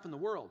trap in the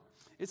world.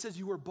 It says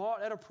you were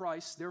bought at a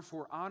price,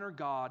 therefore honor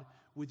God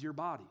with your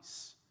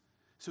bodies.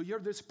 So you're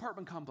this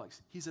apartment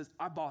complex. He says,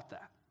 I bought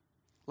that.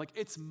 Like,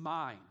 it's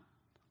mine.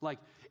 Like,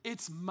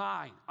 it's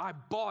mine. I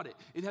bought it.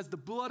 It has the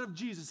blood of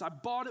Jesus. I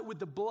bought it with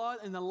the blood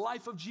and the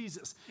life of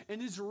Jesus. And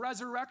his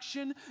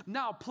resurrection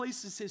now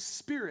places his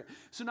spirit.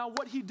 So now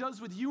what he does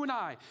with you and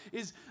I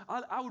is,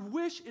 I would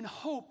wish and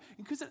hope,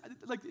 because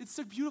it's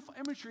a beautiful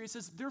imagery. It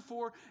says,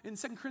 therefore, in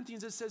 2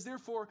 Corinthians, it says,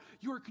 therefore,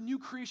 you are a new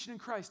creation in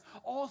Christ.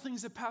 All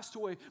things have passed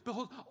away.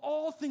 Behold,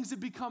 all things have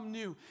become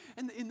new.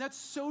 And that's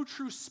so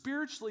true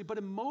spiritually, but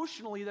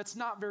emotionally, that's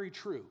not very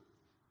true.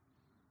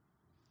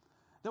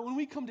 That when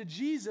we come to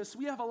Jesus,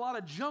 we have a lot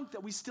of junk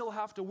that we still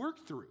have to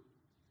work through.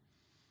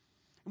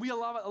 We have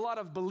a lot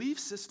of belief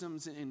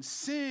systems and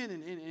sin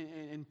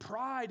and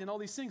pride and all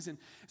these things. And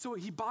so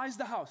he buys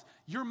the house.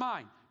 You're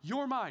mine.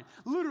 You're mine.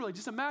 Literally,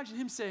 just imagine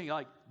him saying,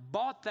 like,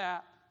 bought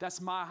that. That's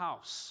my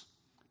house.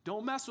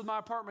 Don't mess with my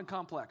apartment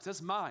complex.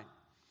 That's mine.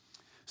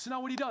 So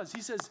now what he does,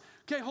 he says,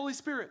 okay, Holy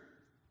Spirit,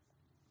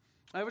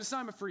 I have an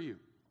assignment for you.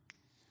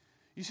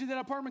 You see that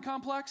apartment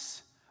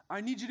complex? I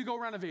need you to go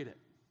renovate it.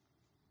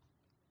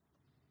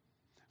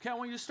 Okay, I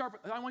want you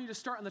to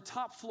start on the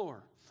top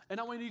floor.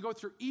 And I want you to go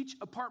through each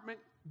apartment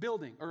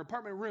building or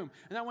apartment room.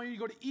 And I want you to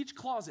go to each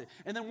closet.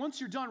 And then once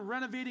you're done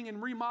renovating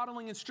and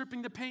remodeling and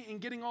stripping the paint and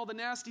getting all the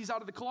nasties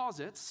out of the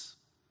closets,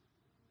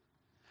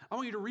 I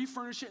want you to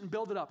refurnish it and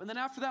build it up. And then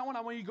after that one, I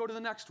want you to go to the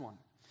next one.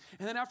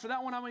 And then after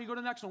that one, I want you to go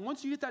to the next one.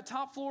 Once you get that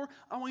top floor,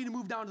 I want you to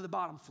move down to the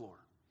bottom floor.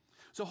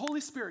 So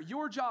Holy Spirit,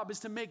 your job is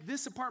to make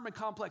this apartment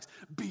complex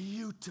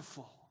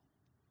beautiful.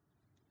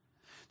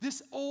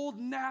 This old,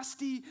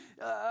 nasty,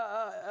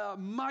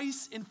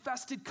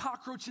 mice-infested,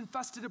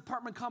 cockroach-infested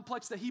apartment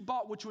complex that he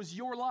bought, which was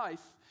your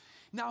life,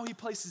 now he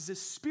places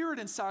his spirit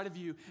inside of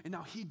you, and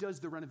now he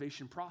does the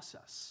renovation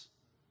process.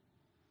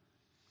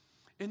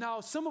 And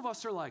now some of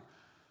us are like,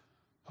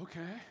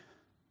 okay.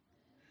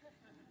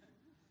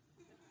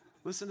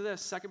 Listen to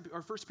this, 1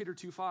 Peter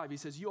 2:5. He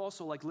says, you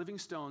also, like living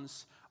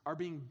stones, are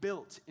being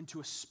built into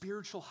a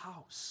spiritual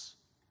house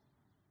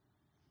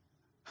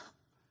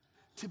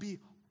to be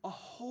a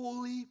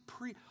holy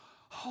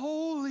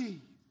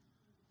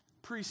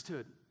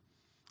priesthood,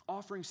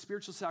 offering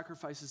spiritual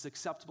sacrifices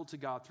acceptable to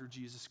God through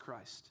Jesus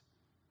Christ.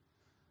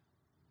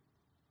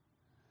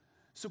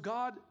 So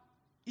God,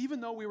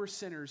 even though we were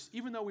sinners,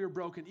 even though we were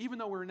broken, even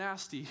though we were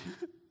nasty,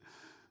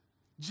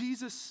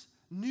 Jesus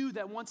knew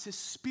that once his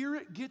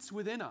spirit gets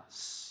within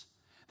us,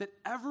 that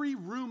every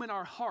room in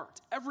our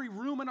heart, every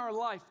room in our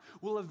life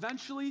will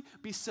eventually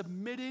be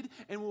submitted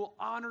and will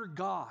honor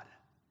God.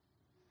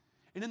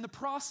 And in the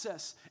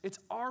process, it's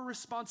our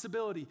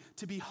responsibility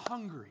to be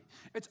hungry.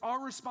 It's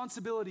our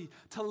responsibility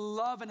to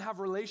love and have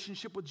a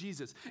relationship with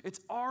Jesus.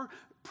 It's our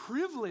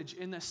privilege,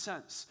 in a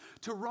sense,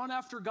 to run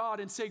after God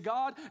and say,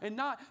 God, and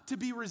not to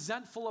be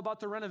resentful about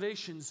the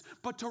renovations,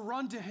 but to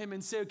run to him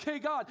and say, okay,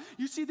 God,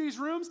 you see these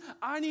rooms?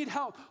 I need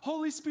help.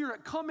 Holy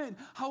Spirit, come in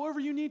however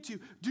you need to.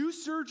 Do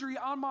surgery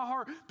on my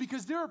heart,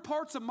 because there are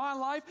parts of my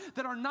life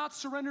that are not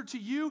surrendered to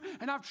you,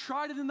 and I've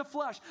tried it in the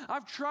flesh.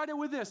 I've tried it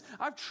with this.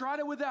 I've tried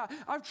it with that.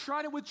 I've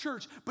tried it with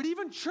church. But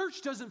even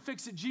church doesn't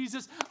fix it,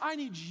 Jesus. I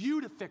need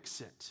you to fix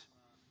it,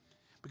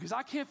 because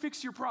I can't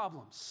fix your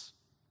problems.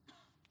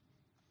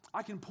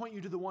 I can point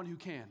you to the one who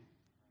can.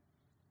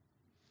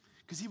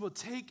 Because he will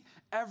take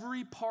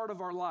every part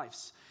of our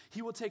lives.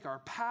 He will take our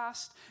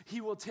past.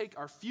 He will take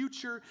our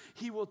future.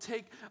 He will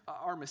take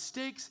our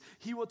mistakes.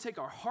 He will take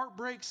our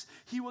heartbreaks.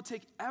 He will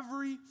take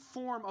every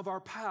form of our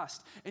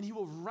past, and he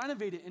will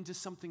renovate it into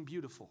something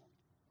beautiful.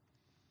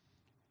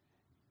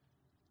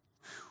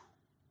 Whew.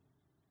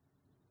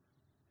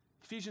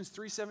 Ephesians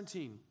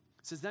 3:17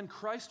 says, then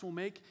Christ will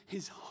make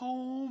his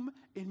home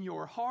in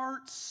your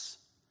hearts.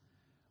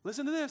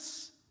 Listen to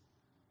this.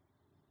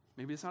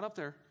 Maybe it's not up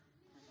there.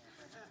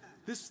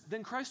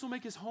 Then Christ will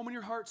make his home in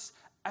your hearts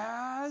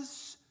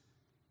as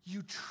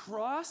you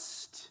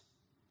trust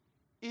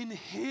in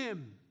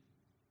him.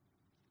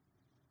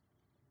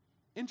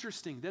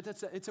 Interesting.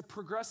 It's a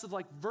progressive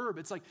verb.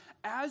 It's like,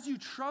 as you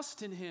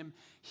trust in him,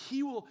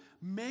 he will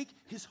make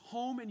his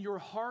home in your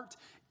heart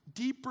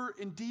deeper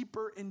and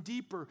deeper and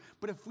deeper.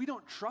 But if we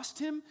don't trust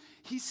him,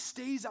 he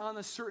stays on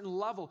a certain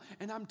level.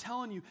 And I'm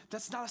telling you,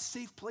 that's not a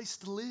safe place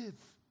to live.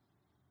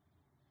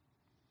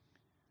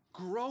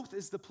 Growth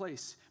is the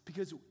place,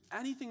 because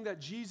anything that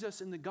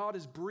Jesus and the God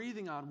is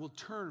breathing on will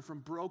turn from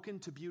broken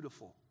to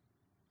beautiful.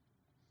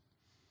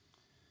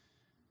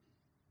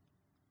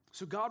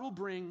 So God will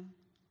bring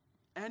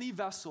any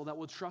vessel that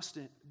will trust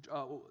in,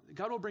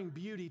 God will bring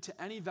beauty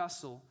to any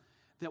vessel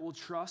that will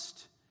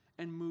trust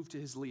and move to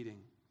his leading.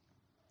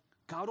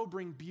 God will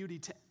bring beauty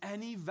to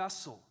any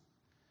vessel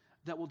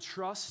that will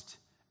trust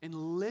and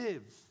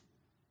live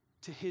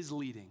to his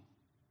leading.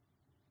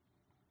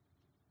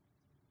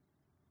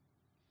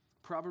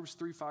 Proverbs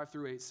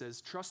 3:5-8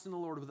 says, trust in the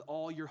Lord with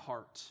all your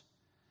heart.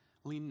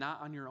 Lean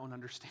not on your own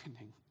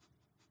understanding.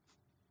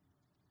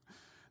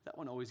 That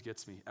one always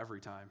gets me every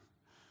time.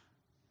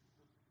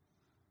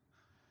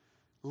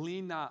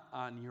 Lean not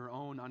on your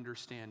own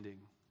understanding,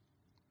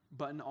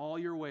 but in all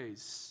your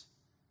ways,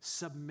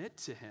 submit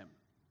to him,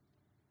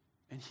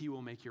 and he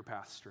will make your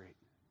path straight.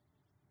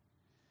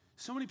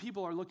 So many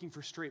people are looking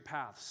for straight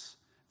paths.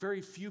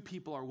 Very few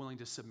people are willing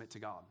to submit to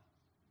God.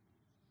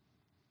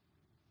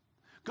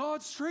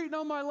 God, straighten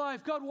out my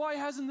life. God, why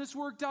hasn't this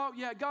worked out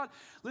yet? God,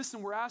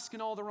 listen, we're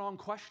asking all the wrong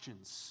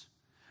questions.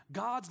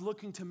 God's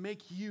looking to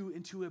make you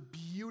into a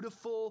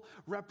beautiful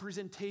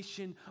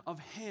representation of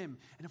him.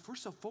 And if we're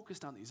so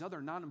focused on these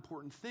other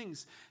non-important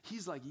things,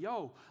 he's like,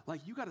 yo,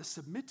 like you got to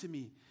submit to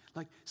me.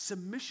 Like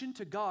submission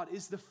to God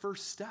is the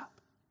first step.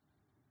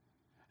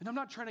 And I'm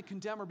not trying to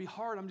condemn or be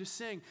hard. I'm just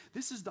saying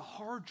this is the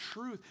hard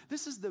truth.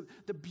 This is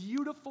the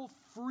beautiful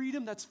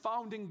freedom that's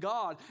found in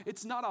God.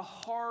 It's not a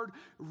hard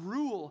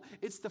rule.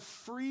 It's the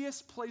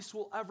freest place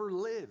we'll ever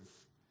live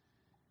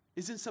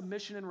is in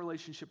submission and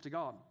relationship to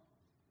God.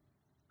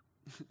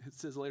 It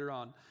says later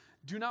on,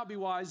 do not be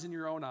wise in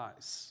your own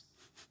eyes.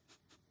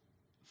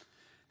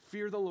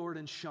 Fear the Lord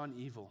and shun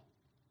evil.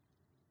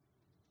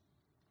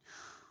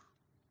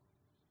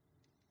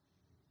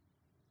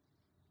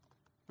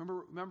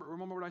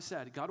 Remember what I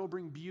said. God will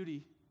bring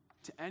beauty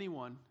to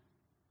anyone.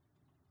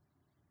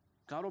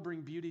 God will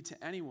bring beauty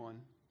to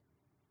anyone,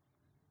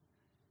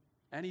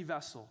 any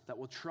vessel that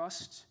will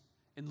trust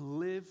and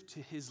live to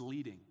his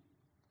leading.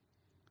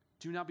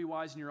 Do not be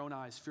wise in your own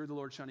eyes. Fear the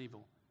Lord, shun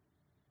evil.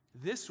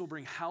 This will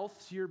bring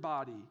health to your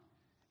body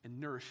and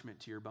nourishment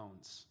to your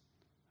bones.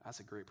 That's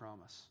a great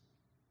promise.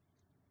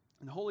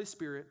 And the Holy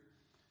Spirit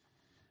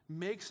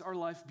makes our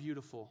life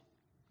beautiful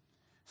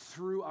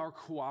through our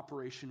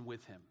cooperation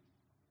with him.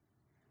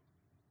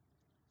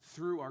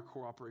 Through our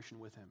cooperation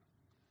with him.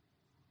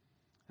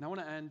 And I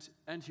want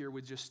to end here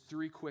with just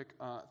three quick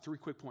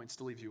points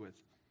to leave you with.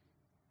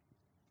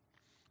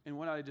 And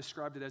what I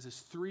described it as is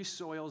 3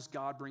 soils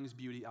God brings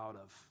beauty out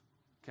of.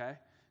 Okay?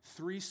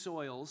 3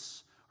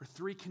 soils or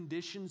 3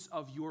 conditions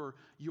of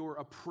your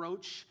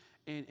approach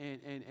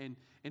and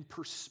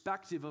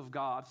perspective of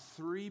God.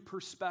 3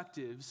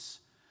 perspectives,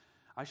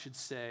 I should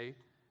say,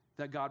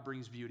 that God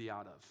brings beauty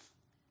out of.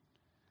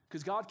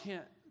 Because God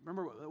can't,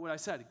 remember what I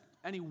said,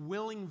 any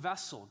willing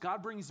vessel.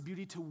 God brings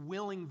beauty to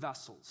willing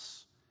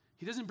vessels.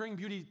 He doesn't bring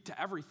beauty to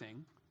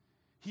everything.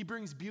 He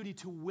brings beauty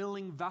to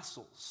willing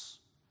vessels.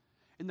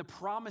 And the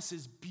promise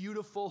is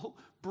beautiful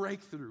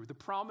breakthrough. The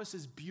promise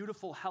is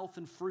beautiful health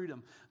and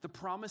freedom. The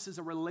promise is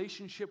a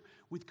relationship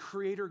with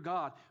Creator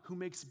God who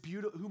makes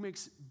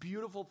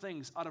beautiful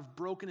things out of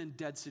broken and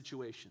dead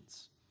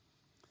situations.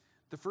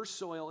 The first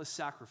soil is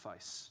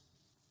sacrifice.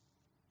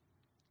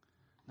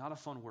 Not a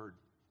fun word.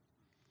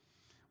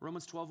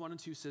 Romans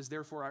 12:1-2 says,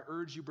 therefore I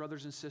urge you,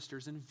 brothers and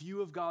sisters, in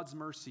view of God's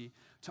mercy,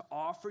 to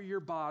offer your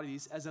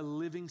bodies as a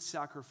living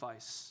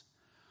sacrifice.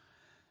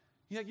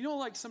 You know,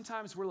 like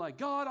sometimes we're like,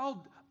 God,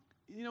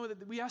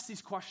 we ask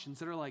these questions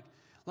that are like,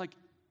 you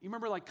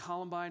remember like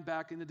Columbine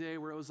back in the day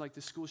where it was like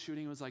the school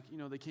shooting, it was like,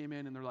 they came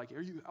in and they're like,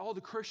 are you all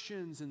the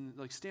Christians? And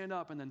like stand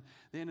up, and then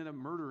they ended up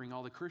murdering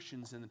all the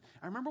Christians. And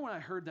I remember when I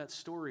heard that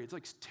story, it's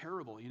like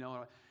terrible,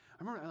 I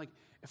remember like,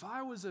 if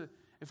I was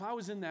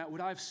in that, would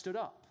I have stood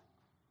up?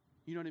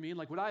 You know what I mean?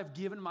 Like, would I have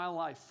given my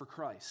life for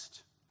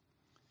Christ?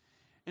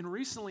 And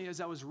recently, as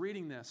I was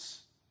reading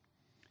this,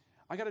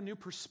 I got a new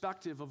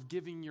perspective of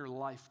giving your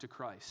life to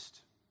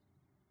Christ.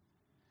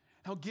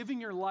 How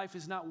giving your life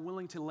is not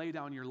willing to lay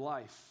down your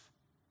life.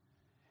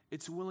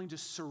 It's willing to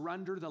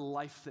surrender the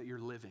life that you're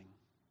living.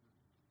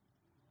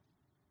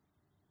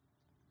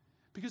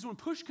 Because when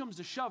push comes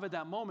to shove at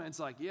that moment, it's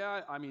like,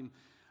 yeah,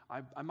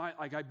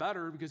 I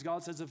better, because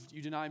God says if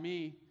you deny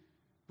me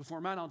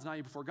before men, I'll deny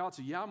you before God.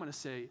 So yeah, I'm going to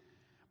say,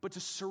 but to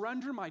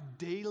surrender my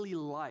daily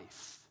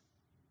life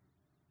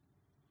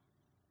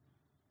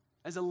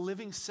as a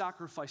living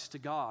sacrifice to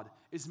God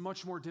is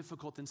much more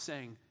difficult than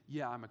saying,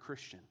 yeah, I'm a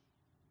Christian.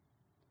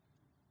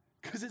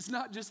 Because it's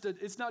not just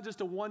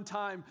a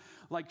one-time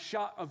like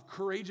shot of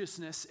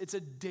courageousness. It's a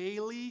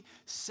daily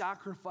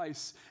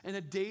sacrifice and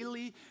a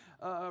daily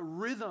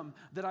rhythm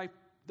that I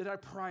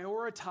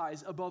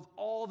prioritize above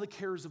all the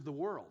cares of the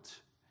world.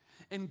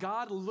 And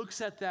God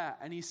looks at that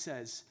and he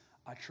says,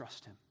 I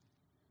trust him.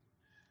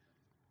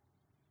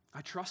 I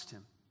trust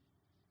him.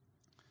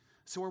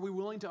 So are we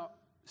willing to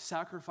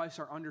sacrifice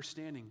our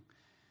understanding?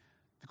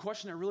 The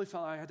question I really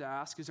felt I had to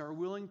ask is, are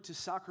we willing to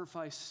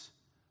sacrifice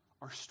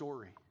our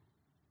story?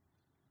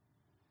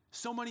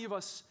 So many of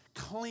us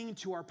cling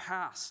to our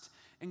past.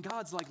 And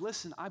God's like,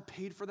 listen, I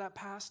paid for that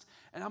past,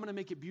 and I'm going to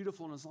make it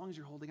beautiful. And as long as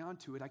you're holding on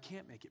to it, I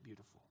can't make it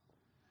beautiful.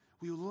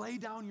 Will you lay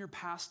down your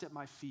past at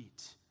my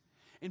feet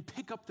and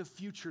pick up the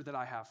future that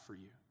I have for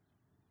you?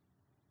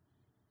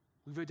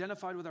 We've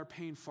identified with our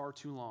pain far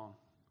too long.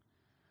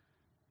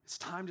 It's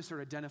time to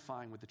start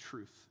identifying with the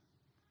truth.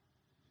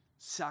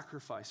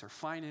 Sacrifice, our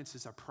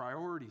finances, our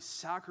priorities,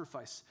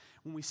 sacrifice.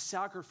 When we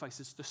sacrifice,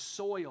 it's the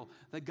soil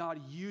that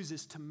God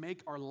uses to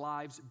make our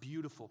lives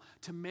beautiful,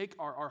 to make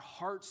our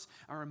hearts,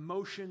 our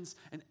emotions,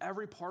 and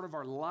every part of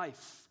our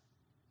life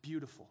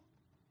beautiful.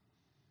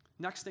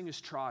 Next thing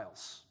is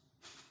trials.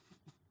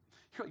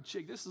 You're like,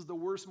 Jake, this is the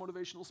worst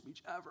motivational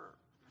speech ever.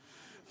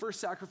 First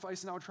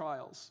sacrifice, now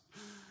trials.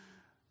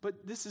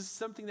 But this is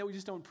something that we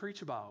just don't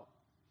preach about.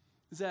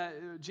 Is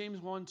that James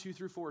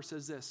 1:2-4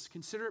 says this: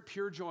 consider it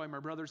pure joy, my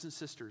brothers and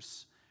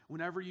sisters,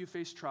 whenever you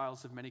face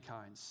trials of many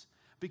kinds,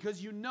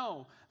 because you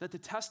know that the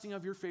testing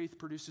of your faith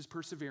produces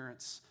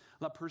perseverance.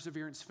 Let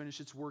perseverance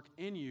finish its work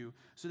in you,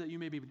 so that you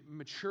may be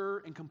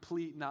mature and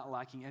complete, not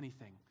lacking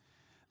anything.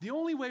 The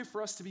only way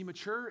for us to be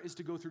mature is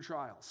to go through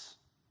trials.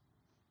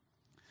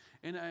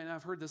 And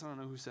I've heard this, I don't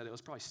know who said it, it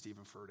was probably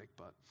Stephen Furtick,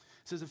 but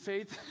it says, a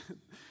faith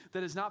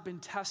that has not been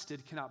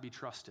tested cannot be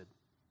trusted.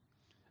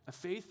 A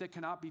faith that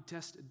cannot be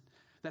tested,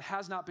 that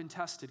has not been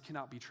tested,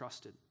 cannot be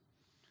trusted.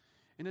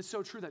 And it's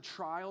so true that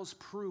trials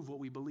prove what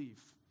we believe.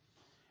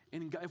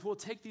 And if we'll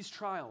take these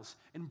trials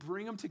and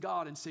bring them to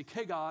God and say,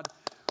 okay, God,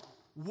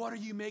 what are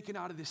you making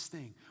out of this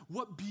thing?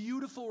 What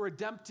beautiful,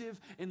 redemptive,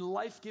 and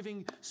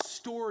life-giving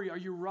story are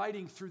you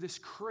writing through this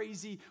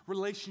crazy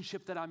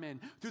relationship that I'm in,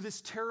 through this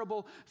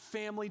terrible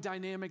family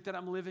dynamic that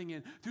I'm living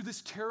in, through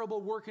this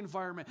terrible work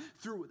environment,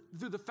 through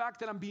the fact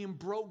that I'm being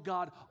broke,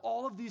 God,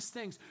 all of these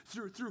things,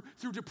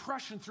 through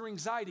depression, through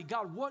anxiety.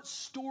 God, what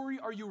story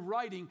are you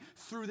writing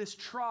through this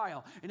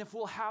trial? And if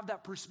we'll have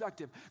that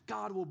perspective,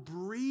 God will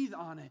breathe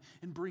on it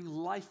and bring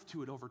life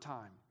to it over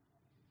time.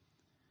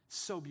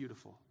 So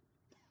beautiful.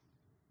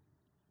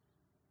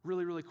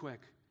 Really, really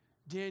quick.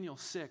 Daniel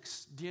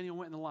 6. Daniel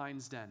went in the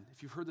lion's den.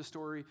 If you've heard the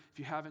story, if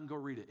you haven't, go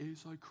read it.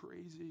 It's like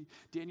crazy.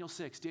 Daniel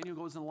 6. Daniel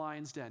goes in the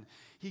lion's den.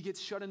 He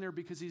gets shut in there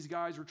because these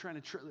guys were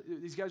trying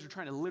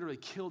to literally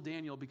kill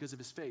Daniel because of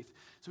his faith.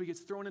 So he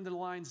gets thrown into the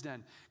lion's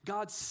den.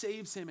 God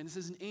saves him, and it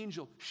says an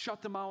angel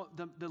shut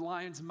the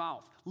lion's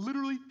mouth.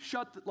 Literally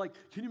shut.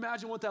 Can you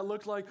imagine what that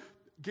looked like?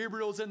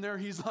 Gabriel's in there.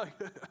 He's like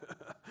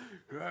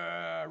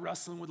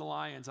wrestling with the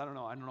lions. I don't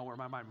know where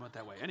my mind went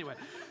that way. Anyway,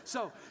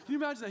 so can you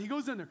imagine that? He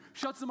goes in there,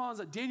 shuts them on.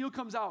 Daniel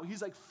comes out.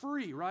 He's like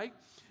free, right?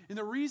 And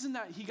the reason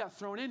that he got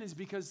thrown in is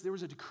because there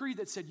was a decree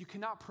that said you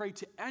cannot pray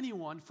to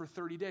anyone for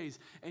 30 days.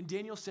 And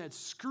Daniel said,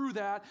 screw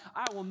that.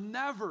 I will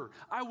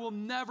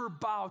never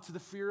bow to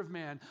the fear of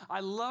man. I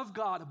love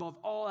God above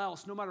all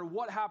else. No matter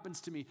what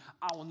happens to me,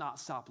 I will not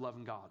stop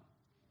loving God.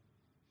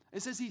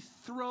 It says he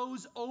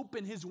throws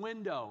open his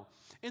window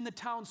in the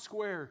town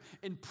square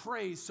and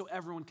prays so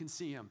everyone can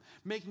see him,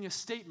 making a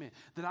statement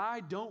that I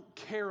don't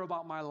care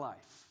about my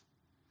life.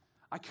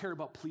 I care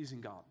about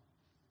pleasing God.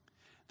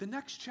 The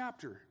next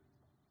chapter,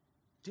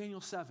 Daniel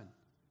 7,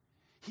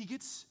 he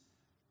gets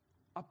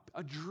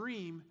a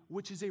dream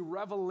which is a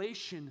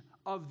revelation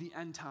of the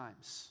end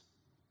times.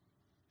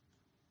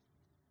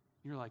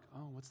 You're like,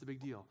 oh, what's the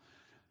big deal?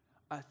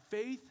 A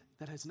faith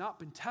that has not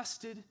been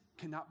tested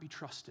cannot be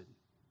trusted.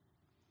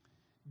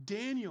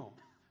 Daniel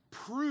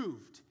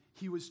proved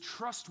he was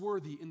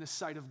trustworthy in the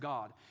sight of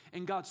God.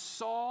 And God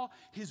saw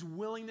his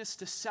willingness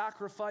to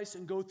sacrifice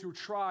and go through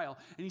trial.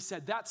 And he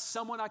said, that's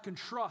someone I can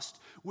trust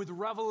with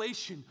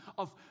revelation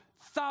of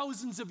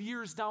thousands of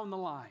years down the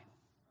line.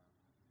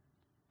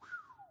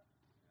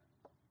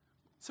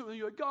 So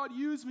you're like, God,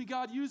 use me,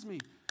 God, use me.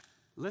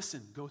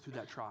 Listen, go through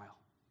that trial.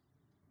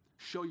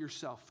 Show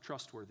yourself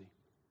trustworthy.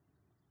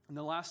 And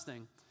the last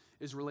thing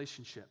is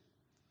relationship.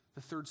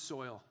 The third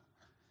soil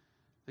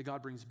that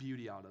God brings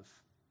beauty out of.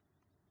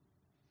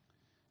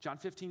 John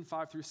 15,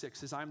 5-6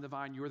 says, I am the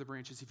vine, you are the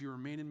branches. If you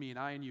remain in me and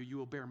I in you, you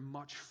will bear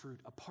much fruit.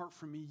 Apart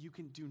from me, you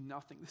can do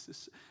nothing.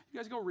 You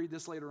guys go read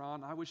this later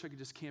on. I wish I could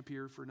just camp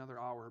here for another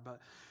hour. But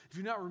if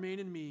you do not remain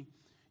in me,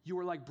 you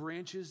are like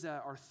branches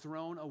that are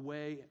thrown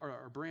away,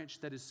 or a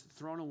branch that is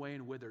thrown away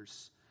and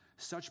withers.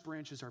 Such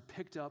branches are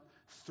picked up,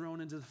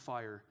 thrown into the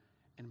fire,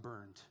 and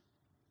burned.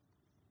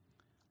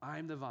 I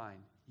am the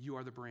vine, you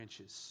are the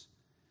branches.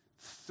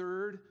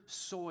 Third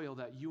soil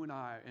that you and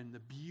I and the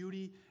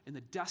beauty and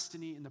the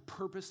destiny and the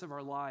purpose of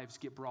our lives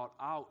get brought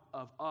out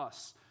of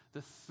us.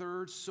 The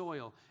third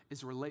soil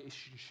is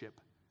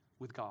relationship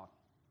with God.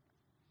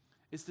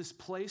 It's this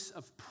place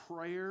of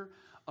prayer,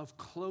 of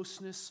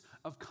closeness,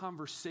 of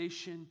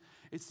conversation.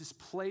 It's this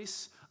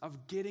place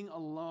of getting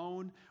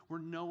alone where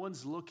no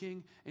one's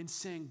looking and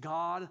saying,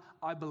 God,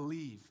 I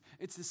believe.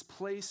 It's this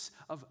place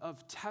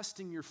of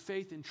testing your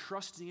faith and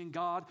trusting in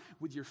God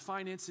with your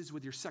finances,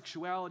 with your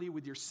sexuality,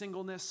 with your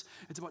singleness.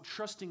 It's about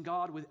trusting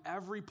God with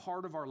every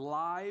part of our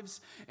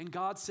lives. And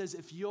God says,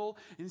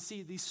 and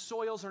see, these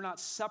soils are not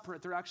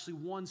separate. They're actually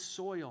one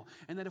soil.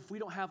 And that if we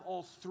don't have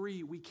all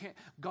three,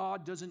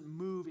 God doesn't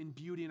move in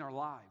beauty in our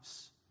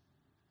lives.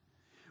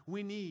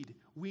 We need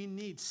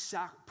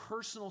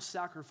personal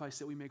sacrifice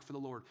that we make for the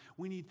Lord.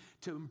 We need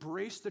to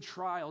embrace the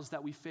trials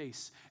that we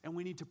face, and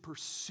we need to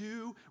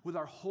pursue with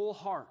our whole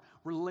heart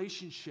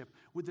relationship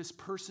with this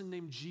person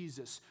named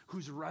Jesus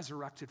who's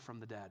resurrected from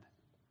the dead.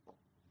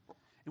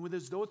 And with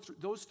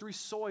those three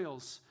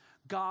soils,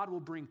 God will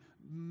bring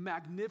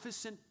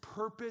magnificent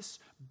purpose,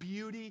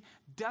 beauty,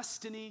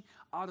 destiny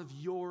out of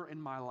your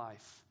and my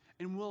life.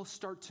 And we'll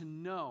start to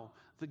know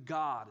the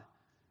God,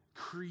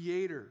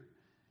 Creator.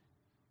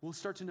 We'll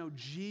start to know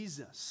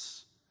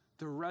Jesus,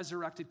 the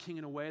resurrected King,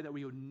 in a way that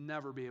we would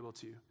never be able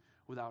to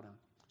without him.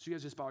 So you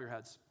guys just bow your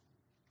heads.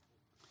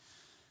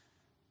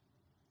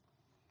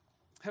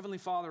 Heavenly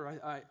Father,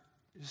 I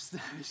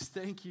just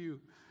thank you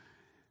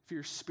for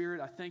your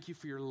Spirit. I thank you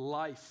for your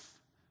life.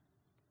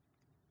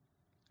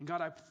 And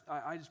God,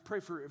 I just pray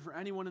for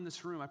anyone in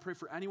this room. I pray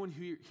for anyone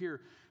here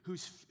who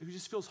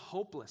just feels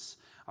hopeless.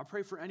 I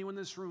pray for anyone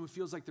in this room who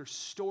feels like their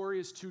story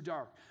is too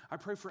dark. I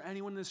pray for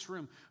anyone in this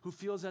room who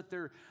feels that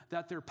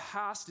their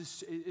past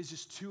is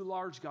just too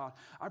large, God.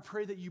 I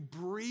pray that you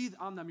breathe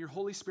on them, your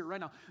Holy Spirit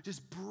right now.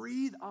 Just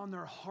breathe on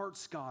their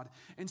hearts, God,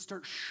 and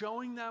start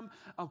showing them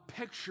a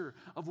picture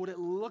of what it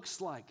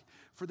looks like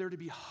for there to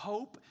be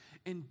hope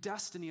and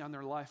destiny on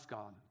their life,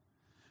 God.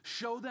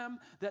 Show them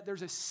that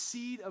there's a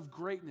seed of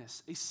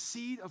greatness, a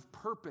seed of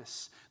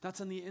purpose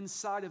that's on the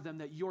inside of them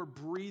that you're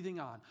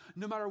breathing on.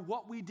 No matter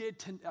what we did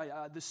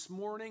this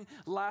morning,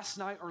 last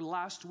night, or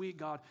last week,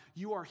 God,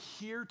 you are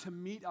here to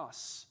meet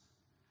us.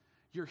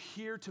 You're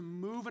here to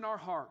move in our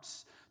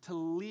hearts, to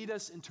lead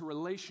us into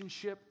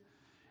relationship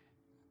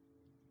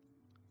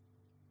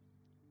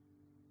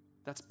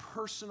that's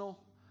personal,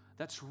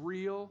 that's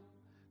real,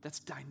 that's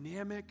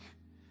dynamic,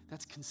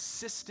 that's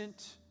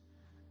consistent.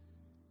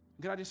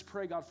 God, I just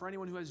pray, God, for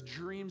anyone who has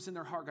dreams in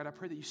their heart, God, I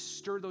pray that you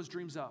stir those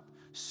dreams up.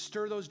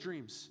 Stir those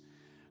dreams.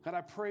 God,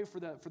 I pray for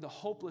the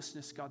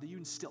hopelessness, God, that you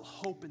instill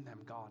hope in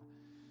them, God,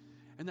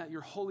 and that your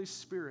Holy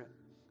Spirit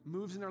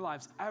moves in their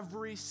lives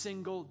every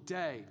single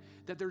day,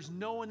 that there's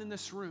no one in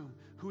this room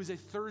who is a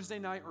Thursday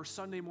night or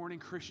Sunday morning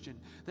Christian,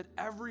 that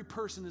every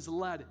person is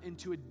led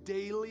into a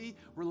daily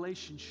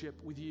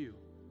relationship with you,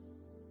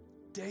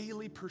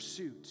 daily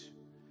pursuit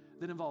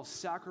that involves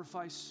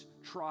sacrifice,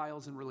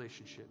 trials, and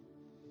relationship.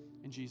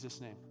 In Jesus'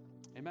 name,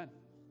 amen.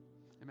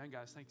 Amen,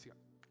 guys. Thanks, God.